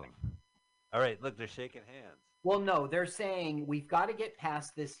 Oh. All right, look, they're shaking hands. Well, no, they're saying we've got to get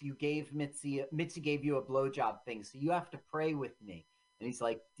past this. You gave Mitzi gave you a blowjob thing, so you have to pray with me. And he's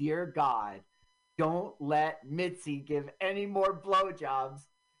like, dear God, don't let Mitzi give any more blowjobs.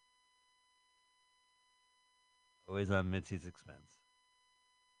 Always on Mitzi's expense.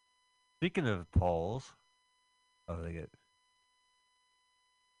 Speaking of Pauls, they get.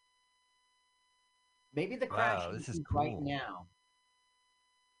 Maybe the crash Wow, this is right cool. now.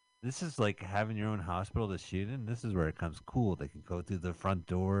 This is like having your own hospital to shoot in. This is where it comes cool. They can go through the front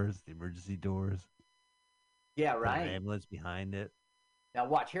doors, the emergency doors. Yeah, Put right. an ambulance behind it. Now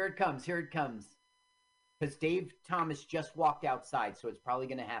watch. Here it comes. Here it comes. Because Dave Thomas just walked outside, so it's probably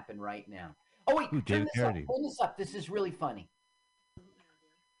going to happen right now. Oh, wait. Ooh, Turn David this up. Carradine. Turn this up. This is really funny.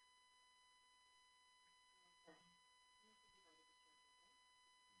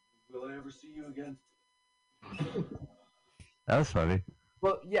 Will I ever see you again? That was funny.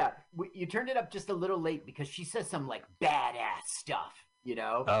 Well, yeah. You turned it up just a little late because she says some, like, badass stuff,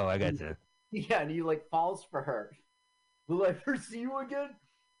 Oh, I got you. Yeah, and he, like, falls for her. Will I ever see you again?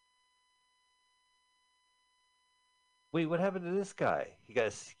 Wait, what happened to this guy? He got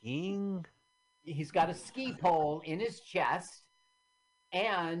a skiing? He's got a ski pole in his chest,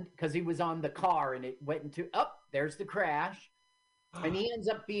 and because he was on the car and it went into there's the crash, and he ends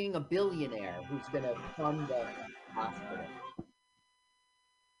up being a billionaire who's going to fund the hospital.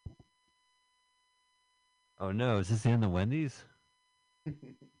 Oh no, is this in the Wendy's?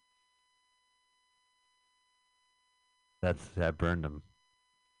 That burned him.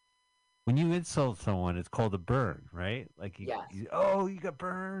 When you insult someone, it's called a burn, right? Like you got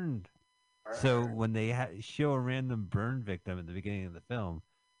burned. So when they show a random burn victim at the beginning of the film,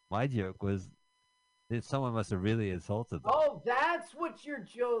 my joke was that someone must have really insulted them. Oh, that's what your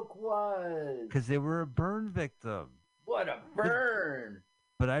joke was. Because they were a burn victim. What a burn.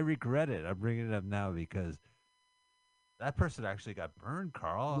 But I regret it. I'm bringing it up now because that person actually got burned,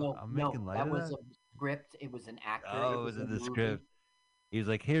 Carl. I'm making light of that. That was a script. It was an actor. Oh, it was in the script. He was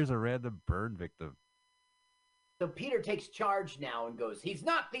like, here's a random burn victim. So Peter takes charge now and goes, he's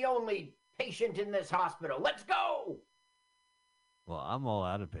not the only patient in this hospital. Let's go. Well, I'm all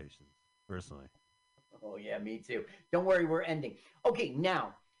out of patience, personally. Oh, yeah, me too. Don't worry, we're ending. Okay,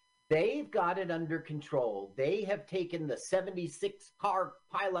 now, they've got it under control. They have taken the 76 car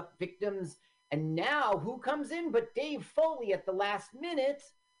pileup victims, and now who comes in but Dave Foley at the last minute,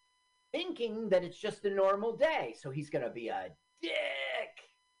 thinking that it's just a normal day. So he's going to be a dick.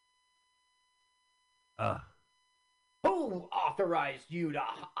 Who authorized you to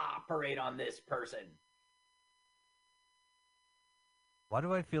operate on this person? Why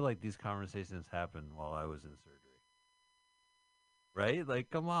do I feel like these conversations happened while I was in surgery? Right? Like,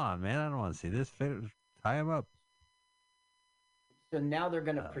 come on, man. I don't want to see this. Tie him up. So now they're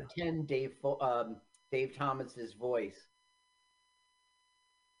going to pretend Dave Thomas's voice.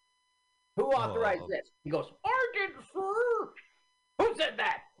 Who authorized this? He goes, I did, sir. Who said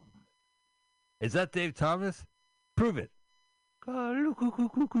that? Is that Dave Thomas? Prove it.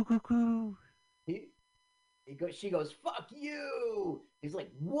 She goes, fuck you. He's like,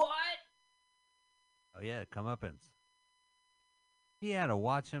 what? Oh, yeah, comeuppance. He had to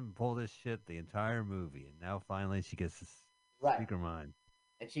watch him pull this shit the entire movie, and now finally she gets to speak her mind.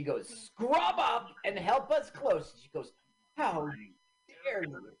 And she goes, scrub up and help us close. She goes, how dare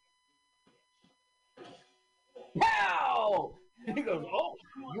you? How? He goes, oh,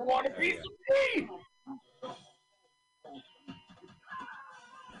 you want a piece of me?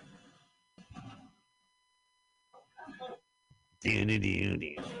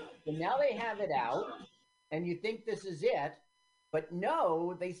 So now they have it out, and you think this is it, but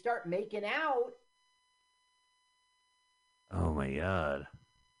no, they start making out. Oh my God.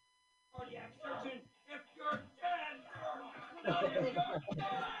 Cardiac surgeon,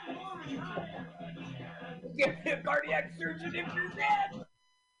 Get me a cardiac surgeon if you're dead.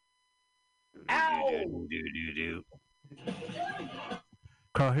 Ow!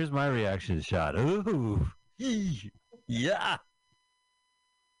 Carl, here's my reaction shot. Ooh. Yeah.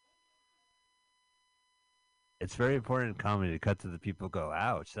 It's very important in comedy to cut to the people who go,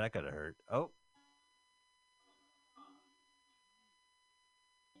 ouch, that gotta hurt. Oh.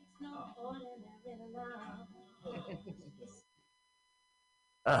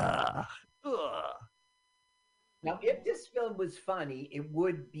 Ugh. Now, if this film was funny, it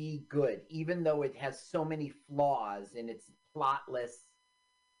would be good, even though it has so many flaws and it's plotless.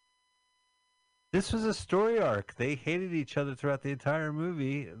 This was a story arc. They hated each other throughout the entire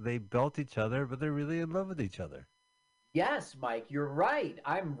movie. They built each other, but they're really in love with each other. Yes, Mike, you're right.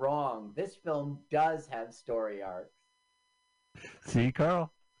 I'm wrong. This film does have story arcs. See,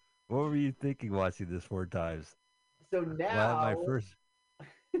 Carl? What were you thinking watching this 4 times? So now, my first...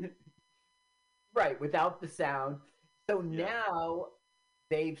 right, without the sound. So Yeah. now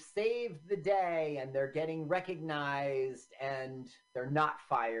they've saved the day and they're getting recognized and they're not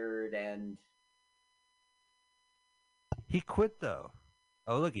fired and He quit, though.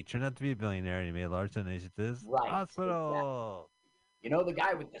 Oh, look, he turned out to be a billionaire and he made a large donation to this Right, hospital. you know the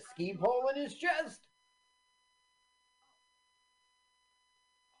guy with the ski pole in his chest?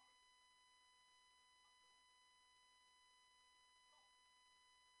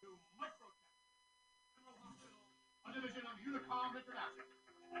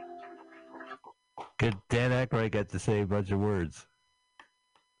 Good Dan Aykroyd got to say a bunch of words.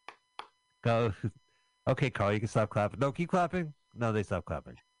 Go. Okay, Carl, you can stop clapping. No, keep clapping. No, they stop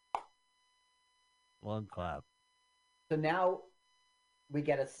clapping. One clap. So now we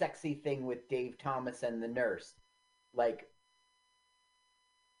get a sexy thing with Dave Thomas and the nurse. Like,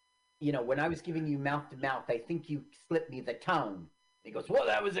 you know, when I was giving you mouth to mouth, I think you slipped me the tongue. He goes, well,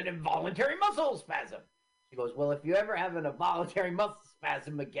 that was an involuntary muscle spasm. She goes, well, if you ever have an involuntary muscle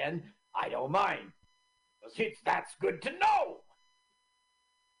spasm again, I don't mind. He goes, that's good to know.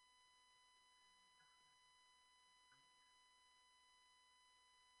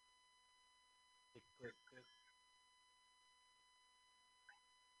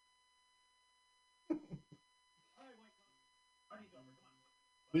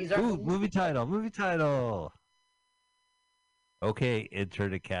 These are Ooh, movie title. Movie title. Okay,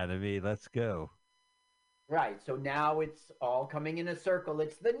 Intern Academy. Let's go. right. So now it's all coming in a circle.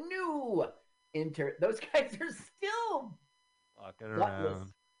 It's the new intern. Those guys are still Walking gutless.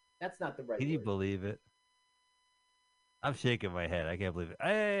 around. That's not the right Can you word. believe it? I'm shaking my head. I can't believe it.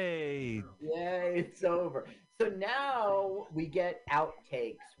 Hey! Yay, it's over. So now we get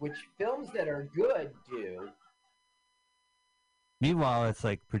outtakes, which films that are good do. Meanwhile, it's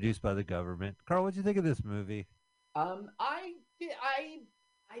like produced by the government. Carl, what'd you think of this movie? I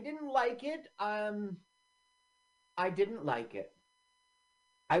didn't like it. I didn't like it.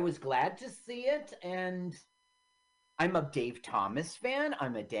 I was glad to see it, and I'm a Dave Thomas fan.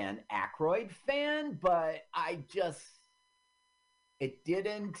 I'm a Dan Aykroyd fan, but it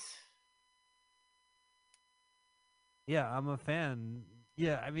didn't. Yeah, I'm a fan.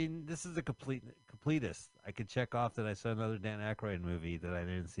 Yeah, I mean, this is a completist. I could check off that I saw another Dan Aykroyd movie that I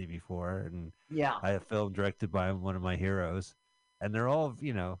didn't see before, and Yeah, I have film directed by one of my heroes, and they're all,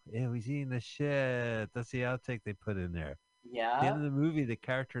 yeah, he's eating the shit. That's the outtake they put in there. At the yeah. end of the movie, the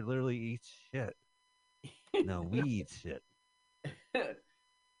character literally eats shit. No, we eat shit.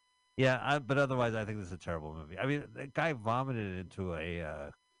 Yeah, but otherwise, I think this is a terrible movie. I mean, the guy vomited into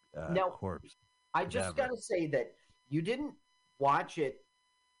a Now, corpse. I just Cadaver. got to say that you didn't watch it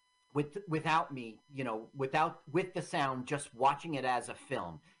without me, with the sound, just watching it as a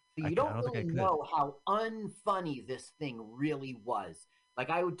film. So I you don't don't think I really could. know how unfunny this thing really was. Like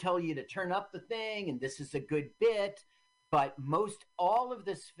I would tell you to turn up the thing and this is a good bit, but most all of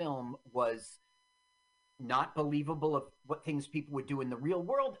this film was not believable of what things people would do in the real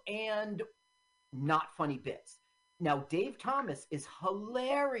world and not funny bits. Now, Dave Thomas is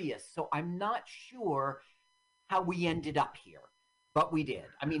hilarious, so I'm not sure how we ended up here, but we did.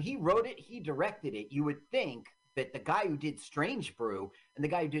 I mean, he wrote it, he directed it. You would think that the guy who did Strange Brew and the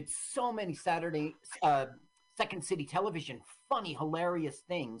guy who did so many Second City Television funny, hilarious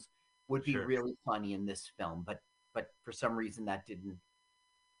things would be Sure. really funny in this film, but for some reason that didn't.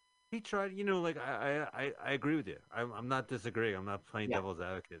 He tried, like I agree with you. I'm not disagreeing. I'm not playing Yeah. devil's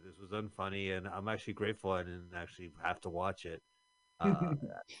advocate. This was unfunny, and I'm actually grateful I didn't actually have to watch it. I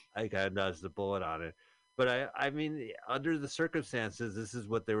kind of dodged the bullet on it, but I mean, under the circumstances, this is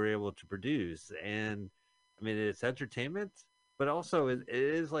what they were able to produce, and I mean, it's entertainment, but also it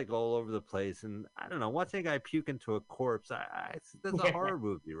is like all over the place. And I don't know, watching a guy puke into a corpse, that's a horror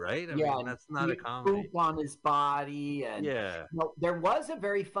movie, right? I mean, that's not a comedy. Poop on his body, and there was a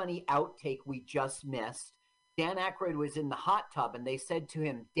very funny outtake we just missed. Dan Aykroyd was in the hot tub, and they said to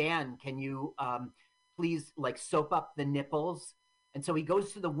him, "Dan, can you please like soap up the nipples?" And so he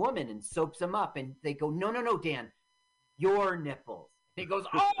goes to the woman and soaps them up, and they go, "No, Dan, your nipples." He goes,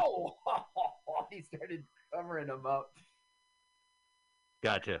 "Oh!" He started covering them up.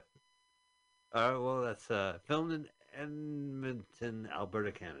 Gotcha. All right, well, that's filmed in Edmonton,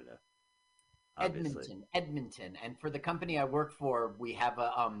 Alberta, Canada. Obviously. Edmonton. And for the company I work for, we have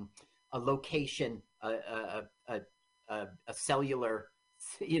a location, a cellular,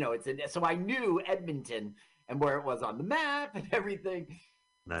 so I knew Edmonton and where it was on the map and everything.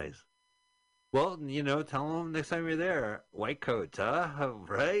 Nice. Well, tell them next time you're there, white coats, huh?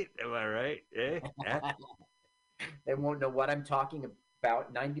 Right? Am I right? They won't know what I'm talking about.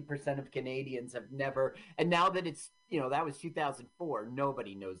 90% of Canadians have never, and now that it's, that was 2004,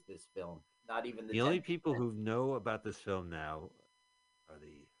 nobody knows this film. Not even the only people who know about this film now are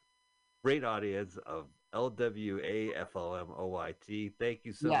the great audience of LWAFLMOYT. Thank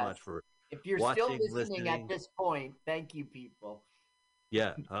you so much for if you're watching, still listening listening. At this point, thank you, people.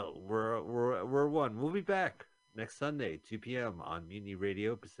 Yeah, we're one. We'll be back next Sunday, 2 p.m. on Mutiny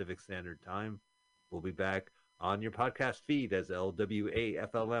Radio, Pacific Standard Time. We'll be back on your podcast feed as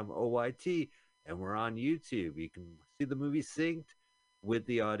LWAFLMOYT, and we're on YouTube. You can see the movie synced with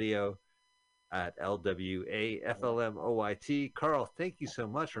the audio at LWAFLMOYT. Carl, thank you so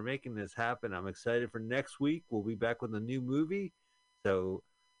much for making this happen. I'm excited for next week. We'll be back with a new movie, so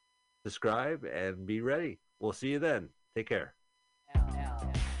subscribe and be ready. We'll see you then. Take care.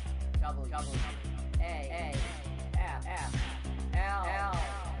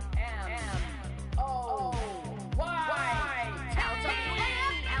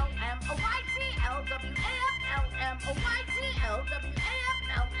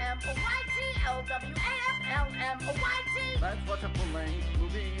 Let's watch a full-length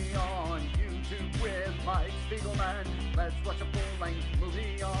movie on YouTube with Mike Spiegelman. Let's watch a full-length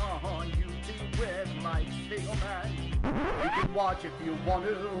movie on YouTube with Mike Spiegelman. You can watch if you want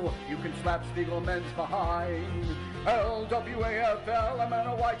to. You can slap Spiegelman's behind.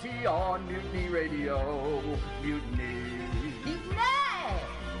 LWAFLMNOYT on Mutiny Radio. Mutiny. Mutiny!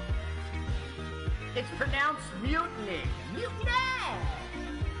 It's pronounced mutiny. Mutiny!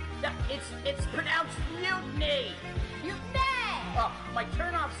 No, it's pronounced mutiny. Mutiny! Oh, my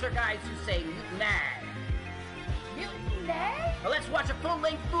turnoffs are guys who say mutiny. Mutiny? Well, let's watch a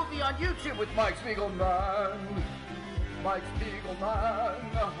full-length movie on YouTube with Mike Spiegelman. Mike Spiegelman.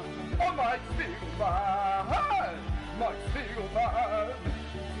 Oh, Mike Spiegelman. Mike Spiegelman.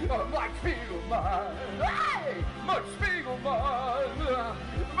 Oh, Mike Spiegelman. Hey! Mike Spiegelman.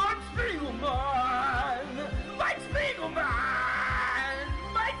 Mike Spiegelman. Mike Spiegelman.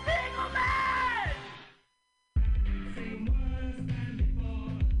 Mike Spiegelman.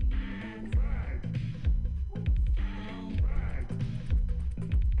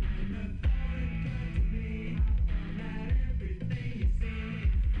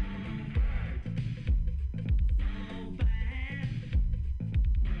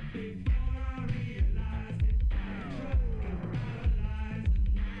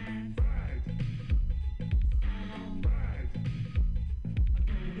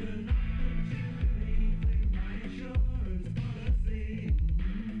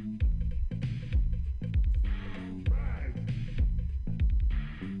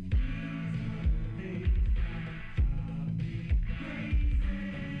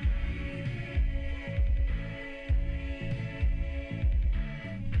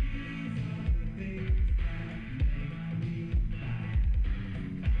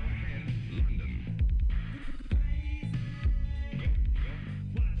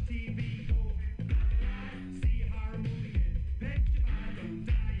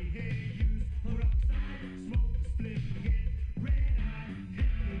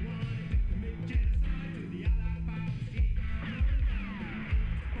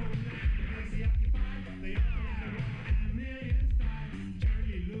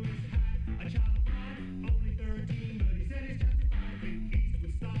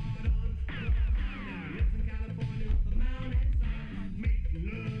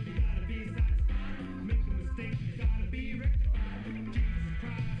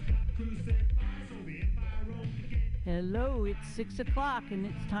 Hello, it's 6 o'clock and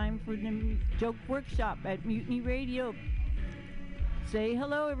it's time for the joke workshop at Mutiny Radio. Say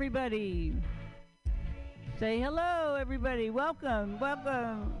hello, everybody. Say hello, everybody. Welcome,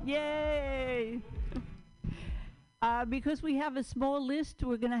 welcome. Yay. Because we have a small list,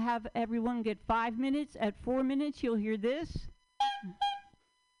 we're going to have everyone get 5 minutes. At 4 minutes, you'll hear this.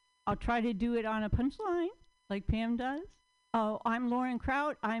 I'll try to do it on a punchline, like Pam does. Oh, I'm Lauren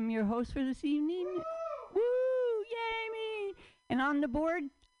Kraut. I'm your host for this evening. Woo! Yay me! And on the board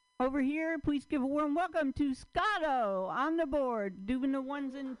over here, please give a warm welcome to Scotto on the board, doing the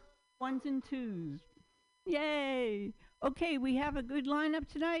ones and twos. Yay! Okay, we have a good lineup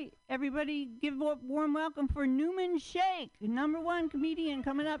tonight. Everybody give a warm welcome for Newman Shake, #1 comedian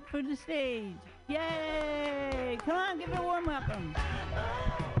coming up for the stage. Yay! Come on, give it a warm welcome.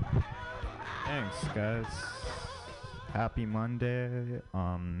 Thanks, guys. Happy Monday.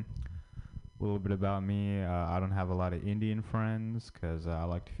 A little bit about me. I don't have a lot of Indian friends because I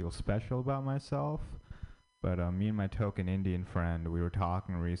like to feel special about myself. But me and my token Indian friend, we were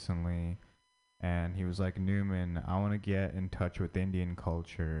talking recently, and he was like, Newman, I want to get in touch with Indian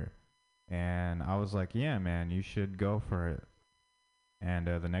culture. And I was like, yeah, man, you should go for it. And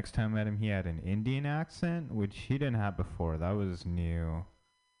the next time I met him, he had an Indian accent, which he didn't have before. That was new.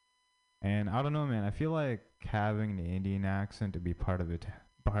 And I don't know, man, I feel like having an Indian accent to be part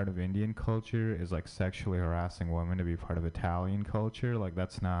of Indian culture is like sexually harassing women to be part of Italian culture. Like,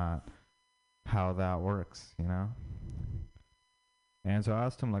 that's not how that works, you know? And so I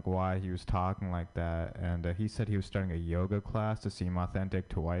asked him like why he was talking like that, and he said he was starting a yoga class to seem authentic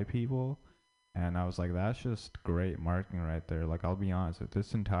to white people. And I was like, that's just great marketing right there. Like, I'll be honest, if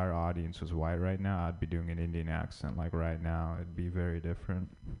this entire audience was white right now, I'd be doing an Indian accent like right now. It'd be very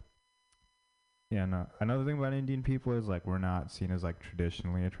different. Yeah, no. Another thing about Indian people is like we're not seen as like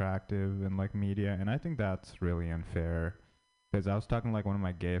traditionally attractive in like media, and I think that's really unfair. Because I was talking to like one of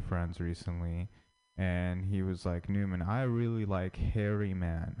my gay friends recently, and he was like, Newman, I really like hairy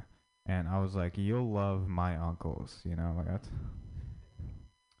men. And I was like, you'll love my uncles, you know, like that's...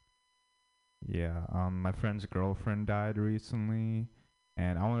 Yeah, my friend's girlfriend died recently,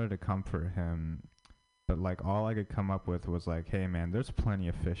 and I wanted to comfort him, but like all I could come up with was like, hey man, there's plenty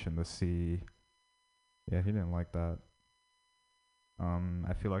of fish in the sea. Yeah, he didn't like that.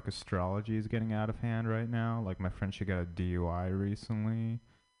 I feel like astrology is getting out of hand right now. Like my friend, she got a DUI recently,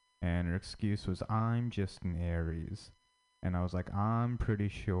 and her excuse was, I'm just an Aries. And I was like, I'm pretty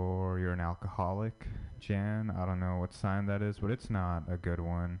sure you're an alcoholic, Jan. I don't know what sign that is, but it's not a good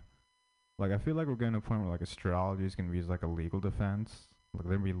one. Like, I feel like we're getting to a point where, like, astrology is going to be used like a legal defense. Like,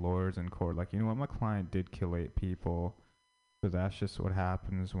 there'll be lawyers in court. Like, you know what? My client did kill 8 people. But that's just what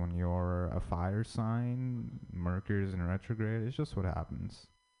happens when you're a fire sign. Mercury's in retrograde. It's just what happens.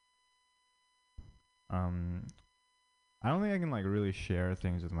 I don't think I can, like, really share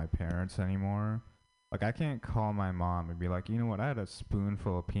things with my parents anymore. Like, I can't call my mom and be like, you know what? I had a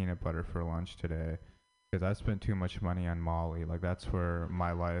spoonful of peanut butter for lunch today. Because I spent too much money on Molly. Like, that's where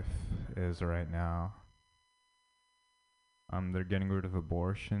my life is right now. They're getting rid of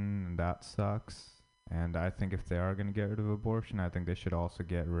abortion, and that sucks. And I think if they are going to get rid of abortion, I think they should also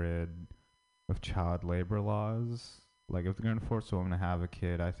get rid of child labor laws. Like, if they're going to force a woman to have a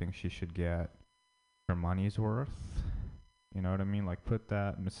kid, I think she should get her money's worth. You know what I mean? Like, put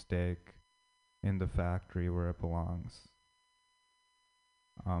that mistake in the factory where it belongs.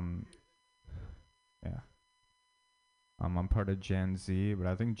 Yeah. I'm part of Gen Z, but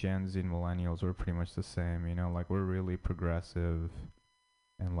I think Gen Z and millennials are pretty much the same, you know? Like, we're really progressive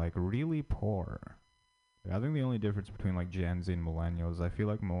and, like, really poor. I think the only difference between, like, Gen Z and millennials, I feel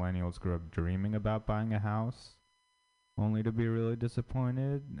like millennials grew up dreaming about buying a house, only to be really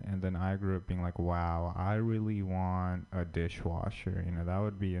disappointed. And then I grew up being like, wow, I really want a dishwasher. You know, that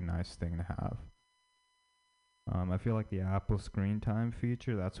would be a nice thing to have. I feel like the Apple screen time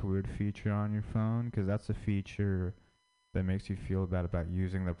feature, that's a weird feature on your phone, because that's a feature that makes you feel bad about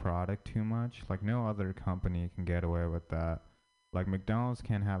using the product too much. Like, no other company can get away with that. Like, McDonald's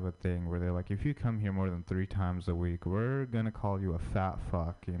can't have a thing where they're like, if you come here more than 3 times a week, we're going to call you a fat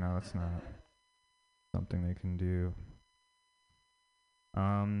fuck. You know, it's not something they can do.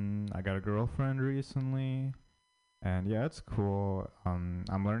 I got a girlfriend recently, and yeah, it's cool. I'm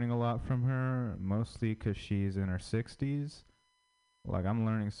learning a lot from her, mostly because she's in her 60s. Like, I'm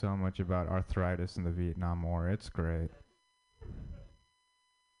learning so much about arthritis in the Vietnam War. It's great.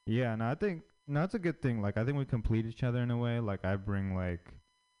 Yeah, and I think... No, it's a good thing. Like, I think we complete each other in a way. Like, I bring, like,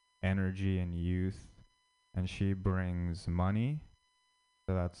 energy and youth, and she brings money.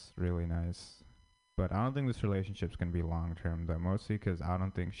 So that's really nice. But I don't think this relationship's going to be long-term, though. Mostly because I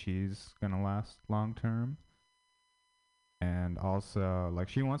don't think she's going to last long-term. And also, like,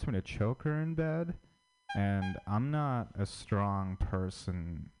 she wants me to choke her in bed. And I'm not a strong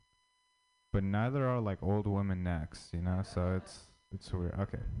person. But neither are, like, old women necks, you know? So it's weird.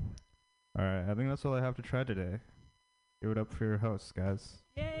 Okay. Alright, I think that's all I have to try today. Give it up for your hosts, guys.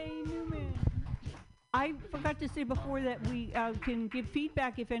 Yay, Newman. I forgot to say before that we can give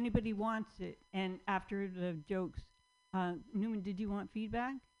feedback if anybody wants it, and after the jokes. Newman, did you want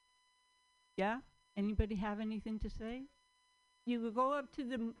feedback? Yeah? Anybody have anything to say? You will go up to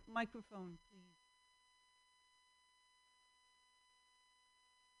the microphone, please.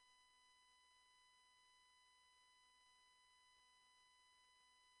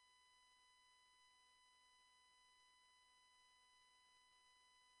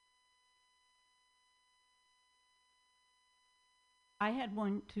 I had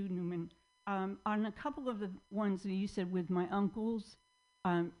one too, Newman. On a couple of the ones that you said with my uncles,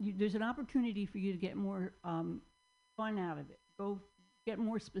 there's an opportunity for you to get more fun out of it. Go get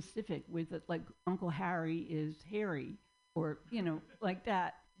more specific with it, like Uncle Harry is Harry, or, like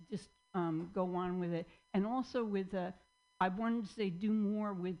that. Just go on with it. And also with I wanted to say do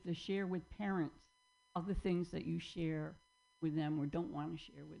more with the share with parents of the things that you share with them or don't want to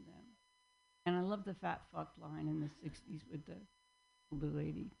share with them. And I love the fat fuck line in the 60s with the older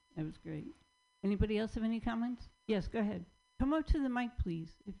lady. That was great. Anybody else have any comments? Yes, go ahead. Come up to the mic, please,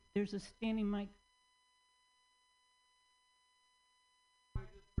 if there's a standing mic.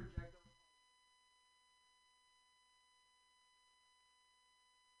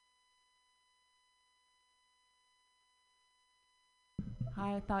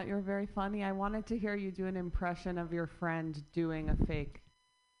 Hi, I thought you were very funny. I wanted to hear you do an impression of your friend doing a fake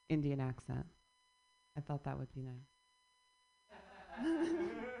Indian accent. I thought that would be nice.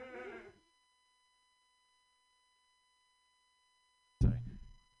 Sorry.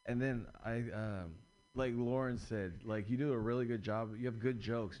 And then like Lauren said, like you do a really good job. You have good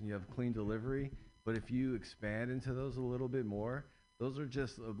jokes and you have clean delivery. But if you expand into those a little bit more, those are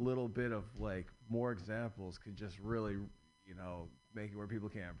just a little bit of like more examples could just really, make it where people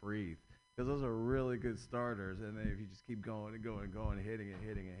can't breathe. Because those are really good starters. And then if you just keep going and going and going, hitting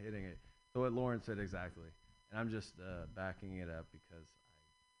it. So what Lauren said exactly. And I'm just backing it up because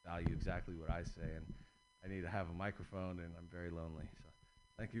I value exactly what I say. And I need to have a microphone and I'm very lonely. So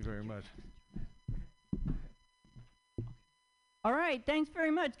thank you very much. All right, thanks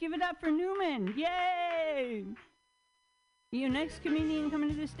very much. Give it up for Newman. Yay! Your next comedian coming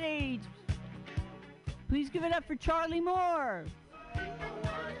to the stage. Please give it up for Charlie Moore.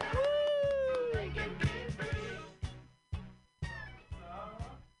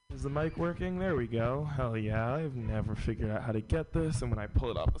 Is the mic working? There we go. Hell yeah, I've never figured out how to get this, and when I pull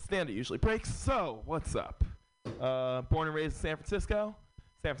it off the stand, it usually breaks. So, what's up? Born and raised in San Francisco.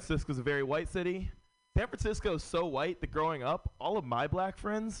 San Francisco's a very white city. San Francisco is so white that growing up, all of my black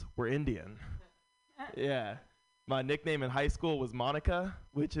friends were Indian. Yeah. My nickname in high school was Monica,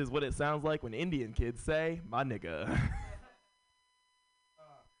 which is what it sounds like when Indian kids say, my nigga.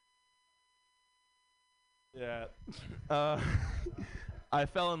 Yeah. I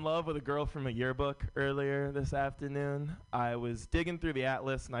fell in love with a girl from a yearbook earlier this afternoon. I was digging through the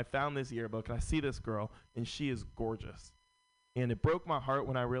atlas, and I found this yearbook, and I see this girl, and she is gorgeous. And it broke my heart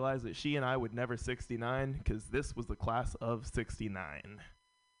when I realized that she and I would never 69, because this was the class of 69.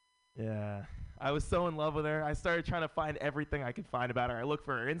 Yeah. I was so in love with her. I started trying to find everything I could find about her. I looked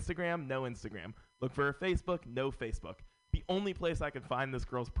for her Instagram, no Instagram. Looked for her Facebook, no Facebook. The only place I could find this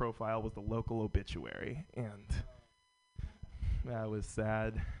girl's profile was the local obituary, and that was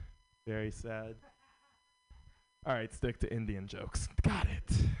sad. Very sad. All right, stick to Indian jokes. Got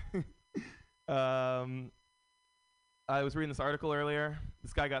it. I was reading this article earlier.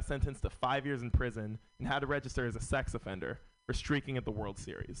 This guy got sentenced to 5 years in prison and had to register as a sex offender for streaking at the World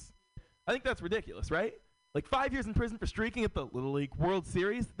Series. I think that's ridiculous, right? Like 5 years in prison for streaking at the Little League World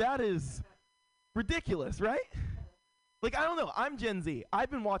Series? That is ridiculous, right? Like, I don't know. I'm Gen Z.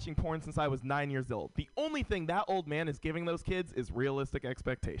 I've been watching porn since I was 9 years old. The only thing that old man is giving those kids is realistic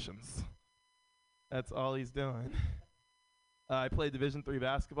expectations. That's all he's doing. I played Division III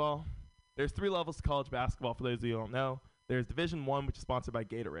basketball. There's 3 levels to college basketball, for those of you who don't know. There's Division I, which is sponsored by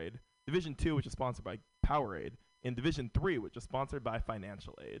Gatorade. Division II, which is sponsored by Powerade. And Division III, which is sponsored by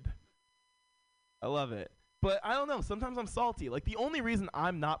Financial Aid. I love it. But I don't know, sometimes I'm salty. Like, the only reason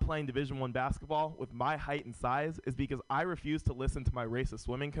I'm not playing Division I basketball with my height and size is because I refused to listen to my racist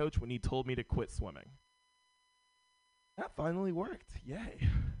swimming coach when he told me to quit swimming. That finally worked. Yay.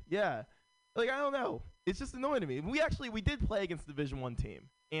 Yeah. Like, I don't know. It's just annoying to me. We did play against the Division I team.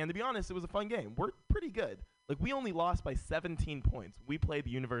 And to be honest, it was a fun game. We're pretty good. Like, we only lost by 17 points. We played the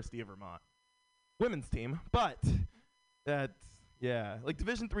University of Vermont women's team. But that's... yeah, like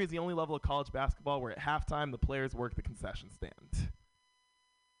Division III is the only level of college basketball where at halftime the players work the concession stand.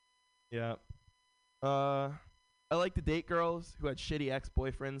 Yeah. I like to date girls who had shitty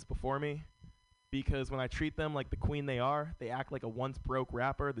ex-boyfriends before me. because when I treat them like the queen they are, they act like a once broke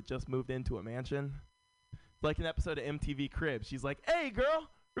rapper that just moved into a mansion. It's like an episode of MTV Cribs. She's like, "Hey, girl,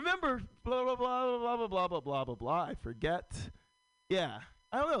 remember blah blah blah blah blah blah blah blah blah blah." I forget. Yeah,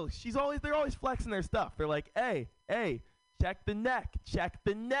 I don't know. They're always flexing their stuff. They're like, "Hey, check the neck,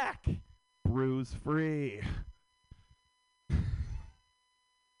 bruise free."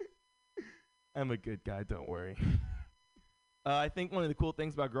 I'm a good guy, don't worry. I think one of the cool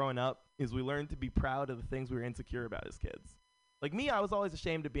things about growing up is we learned to be proud of the things we were insecure about as kids. Like me, I was always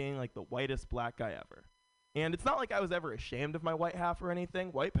ashamed of being like the whitest black guy ever. And it's not like I was ever ashamed of my white half or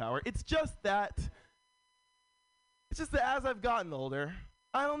anything, white power. It's just that as I've gotten older,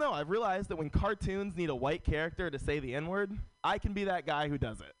 I don't know, I've realized that when cartoons need a white character to say the N-word, I can be that guy who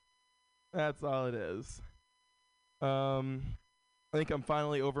does it. That's all it is. I think I'm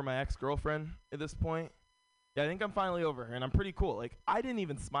finally over my ex-girlfriend at this point. Yeah, I think I'm finally over her, and I'm pretty cool. Like, I didn't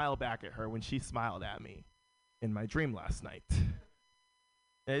even smile back at her when she smiled at me in my dream last night.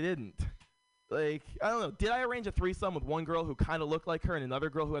 I didn't. Like, I don't know. Did I arrange a threesome with one girl who kind of looked like her and another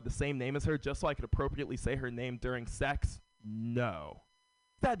girl who had the same name as her just so I could appropriately say her name during sex? No.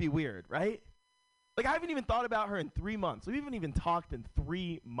 That'd be weird, right? Like, I haven't even thought about her in 3 months. We haven't even talked in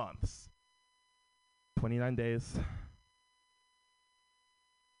 3 months. 29 days.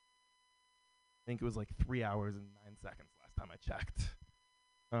 I think it was like 3 hours and 9 seconds last time I checked.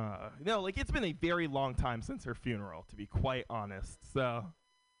 Like it's been a very long time since her funeral, to be quite honest. So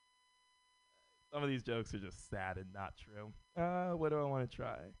some of these jokes are just sad and not true. What do I want to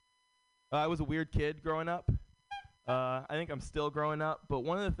try? I was a weird kid growing up. I think I'm still growing up, but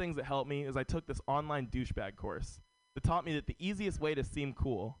one of the things that helped me is I took this online douchebag course that taught me that the easiest way to seem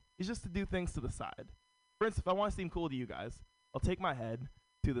cool is just to do things to the side. For instance, if I want to seem cool to you guys, I'll take my head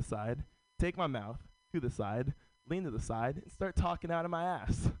to the side, take my mouth to the side, lean to the side, and start talking out of my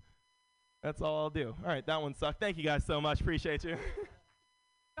ass. That's all I'll do. All right, that one sucked. Thank you guys so much. Appreciate you.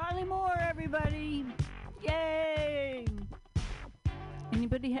 Charlie Moore, everybody. Yay!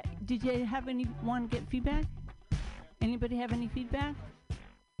 Anybody, did you have anyone get feedback? Anybody have any feedback?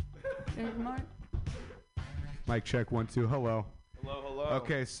 There's Mark. Mic check, 1, 2. Hello. Hello.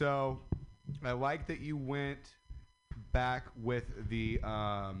 Okay, so I like that you went back with the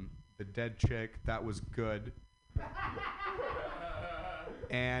dead chick. That was good.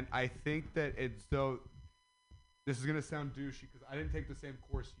 And I think that it's so. This is gonna sound douchey because I didn't take the same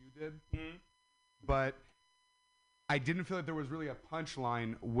course you did, but I didn't feel like there was really a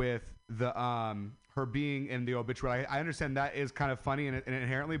punchline with the her being in the obituary. I understand that is kind of funny and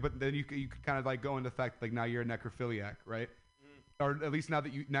inherently, but then you could kind of like go into the fact like now you're a necrophiliac, right? Or at least now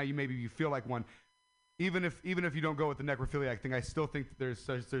you maybe you feel like one. Even if you don't go with the necrophiliac thing, I still think that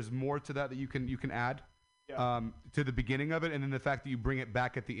there's more to that you can add to the beginning of it, and then the fact that you bring it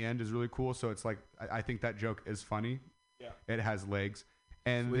back at the end is really cool. So it's like I think that joke is funny. Yeah, it has legs,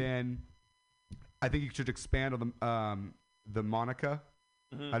 and Sweet. Then I think you should expand on the Monica.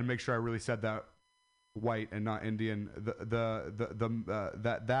 I'd make sure I really said that white and not Indian.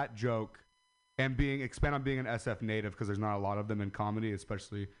 That joke, and expand on being an SF native because there's not a lot of them in comedy,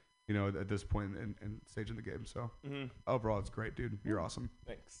 especially. At this point in stage in the game. So overall, it's great, dude. You're awesome.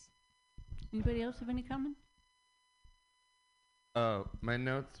 Thanks. Anybody else have any comment? My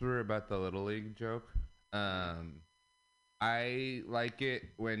notes were about the Little League joke. I like it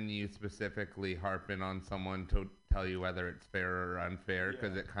when you specifically harp in on someone to tell you whether it's fair or unfair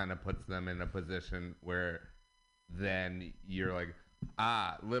because it kind of puts them in a position where then you're like,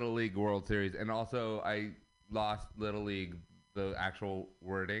 Little League World Series. And also, I lost Little League the actual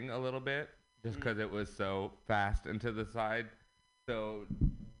wording a little bit just because it was so fast and to the side. So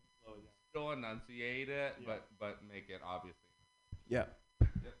still enunciate it, but make it obviously. Yeah.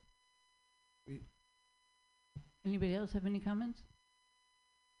 Anybody else have any comments?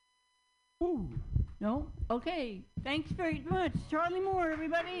 Ooh. No? Okay. Thanks very much. Charlie Moore,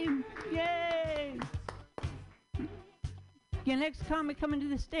 everybody. Yay! Your next comic coming to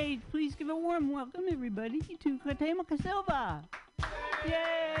the stage, please give a warm welcome, everybody, to Katema Silva.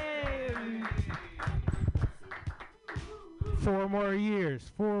 Yay! 4 more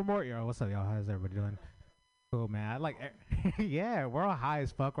years. 4 more. Yo, what's up, y'all? How's everybody doing? Cool, man. Yeah, we're all high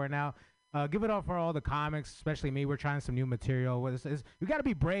as fuck right now. Give it up for all the comics, especially me. We're trying some new material. You got to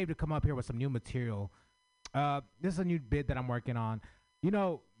be brave to come up here with some new material. This is a new bit that I'm working on.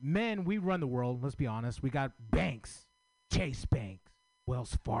 Men, we run the world. Let's be honest. We got banks. Chase Bank,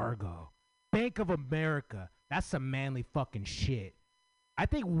 Wells Fargo, Bank of America. That's some manly fucking shit. I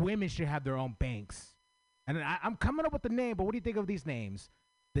think women should have their own banks. And I'm coming up with the name, but what do you think of these names?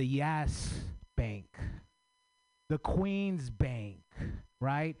 The Yes Bank, the Queen's Bank,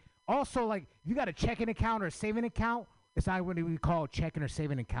 right? Also, like, if you got a checking account or a saving account, it's not going to be called checking or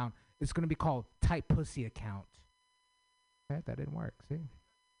saving account. It's going to be called tight pussy account. Okay, that didn't work. See?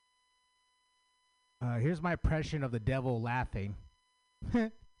 Here's my impression of the devil laughing.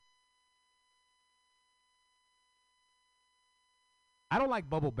 I don't like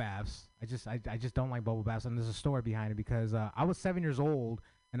bubble baths. I just don't like bubble baths, and there's a story behind it because I was 7 years old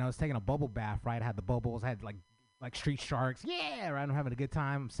and I was taking a bubble bath. Right, I had the bubbles, I had like street sharks. Yeah, right. I'm having a good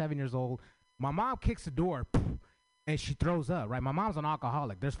time. I'm 7 years old. My mom kicks the door, and she throws up. Right, my mom's an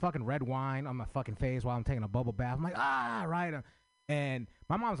alcoholic. There's fucking red wine on my fucking face while I'm taking a bubble bath. I'm like, right. And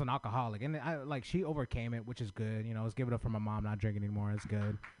my mom's an alcoholic, and she overcame it, which is good. You know, let's give it up for my mom not drinking anymore. It's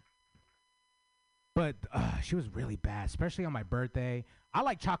good. But she was really bad, especially on my birthday. I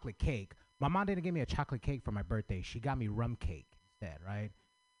like chocolate cake. My mom didn't give me a chocolate cake for my birthday. She got me rum cake instead, right?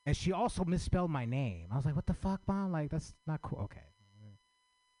 And she also misspelled my name. I was like, what the fuck, Mom? Like, that's not cool. Okay.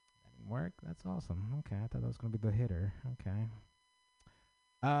 That didn't work? That's awesome. Okay, I thought that was going to be the hitter. Okay.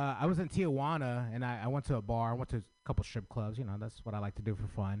 I was in Tijuana, and I went to a bar. I went to a couple strip clubs. You know, that's what I like to do for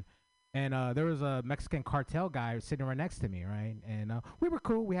fun. And there was a Mexican cartel guy sitting right next to me, right? And we were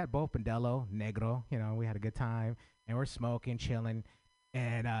cool. We had both Modelo, Negro. You know, we had a good time. And we're smoking, chilling.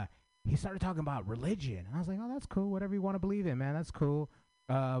 And he started talking about religion. And I was like, oh, that's cool. Whatever you want to believe in, man, that's cool.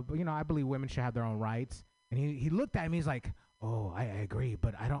 But, you know, I believe women should have their own rights. And he looked at me. He's like, oh, I agree.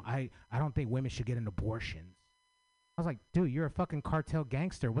 But I don't think women should get an abortion. I was like, dude, you're a fucking cartel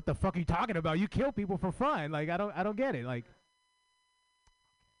gangster. What the fuck are you talking about? You kill people for fun. Like, I don't get it. Like,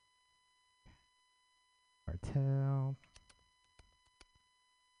 cartel.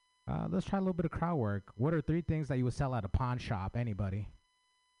 Let's try a little bit of crowd work. What are 3 things that you would sell at a pawn shop? Anybody?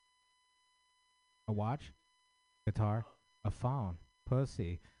 A watch? Guitar? A phone?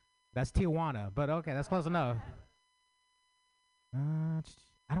 Pussy? That's Tijuana, but okay, that's close enough.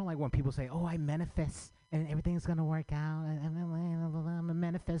 I don't like when people say, oh, I manifest and everything's gonna work out. I'm a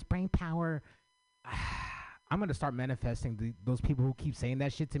manifest brain power. I'm gonna start manifesting those people who keep saying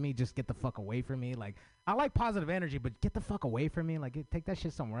that shit to me. Just get the fuck away from me. Like, I like positive energy, but get the fuck away from me. Like, take that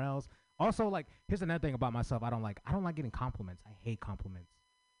shit somewhere else. Also, like, here's another thing about myself. I don't like getting compliments. I hate compliments.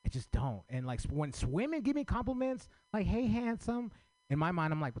 I just don't. And like, when women give me compliments, like, hey, handsome, in my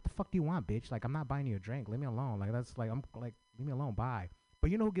mind, I'm like, what the fuck do you want, bitch? Like, I'm not buying you a drink. Leave me alone. Like, that's like, I'm like, leave me alone. Bye.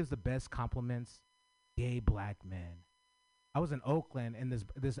 But you know who gives the best compliments? Gay black men. I was in Oakland, and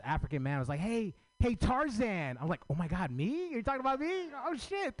this African man was like, hey, Tarzan. I'm like, oh my God, me? You're talking about me? Oh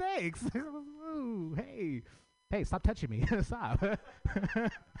shit, thanks. Ooh, hey, stop touching me. Stop. Okay,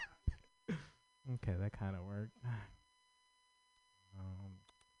 that kind of worked.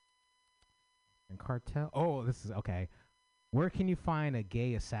 And cartel. Oh, this is okay. Where can you find a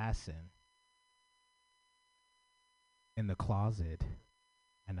gay assassin? In the closet.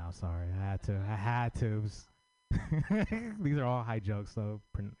 I know, sorry. I had to. These are all high jokes, though.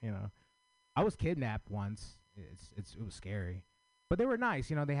 You know, I was kidnapped once. It was scary, but they were nice.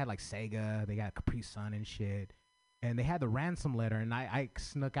 You know, they had like Sega, they got Capri Sun and shit, and they had the ransom letter. And I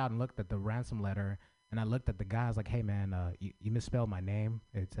snuck out and looked at the ransom letter, and I looked at the guy. I was like, "Hey, man, you misspelled my name.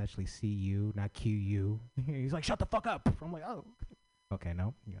 It's actually C-U, not Q-U." He's like, "Shut the fuck up." I'm like, "Oh, okay,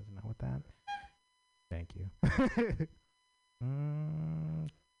 no, you guys are not with that. Thank you."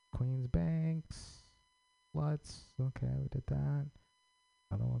 Queens Banks. Sluts. Okay, we did that.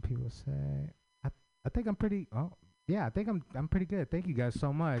 I don't want people to say. I think I'm pretty. Oh, yeah. I think I'm pretty good. Thank you guys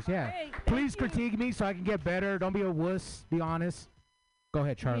so much. Yeah. Hey, please critique me so I can get better. Don't be a wuss. Be honest. Go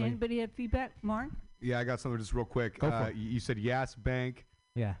ahead, Charlie. Anybody have feedback, Mark? Yeah, I got something just real quick. Go for it. You said Yas Bank.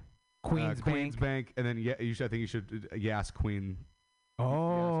 Yeah. Queens Bank, and then I think you should Yas Queen.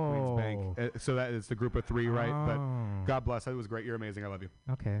 Oh. Yes, Queens Bank. So that is the group of 3, right? But God bless. It was great. You're amazing. I love you.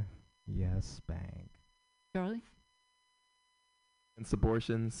 Okay. Yes Bank. Charlie? And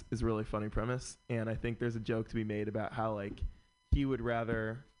abortions is a really funny premise, and I think there's a joke to be made about how, like, he would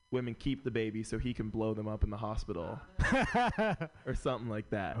rather women keep the baby so he can blow them up in the hospital or something like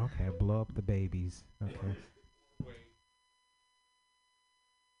that. Okay, blow up the babies. Okay.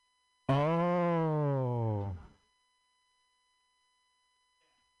 Oh.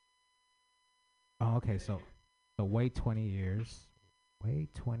 Oh, okay, so wait 20 years.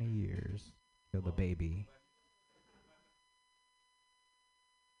 Wait 20 years. Kill the baby.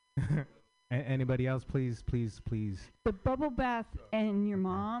 Anybody else, please? The bubble bath and your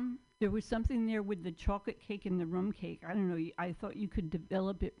mom, there was something there with the chocolate cake and the rum cake. I don't know. I thought you could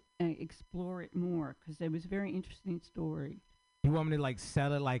develop it and explore it more because it was a very interesting story. You want me to, like,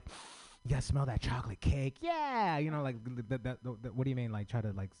 sell it like, you gotta smell that chocolate cake? Yeah! You know, like, what do you mean? Like, try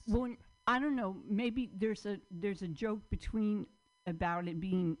to, like... Well, I don't know. Maybe there's a joke between about it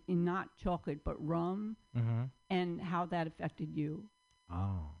being in not chocolate but rum, Mm-hmm. and how that affected you.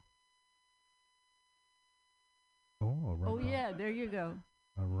 Oh. Oh, a rum Oh bottle. yeah, there you go.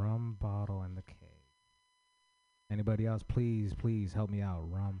 A rum bottle in the cave. Anybody else? Please, please help me out.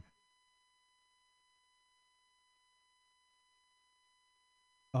 Rum.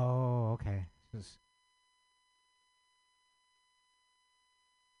 Oh, okay.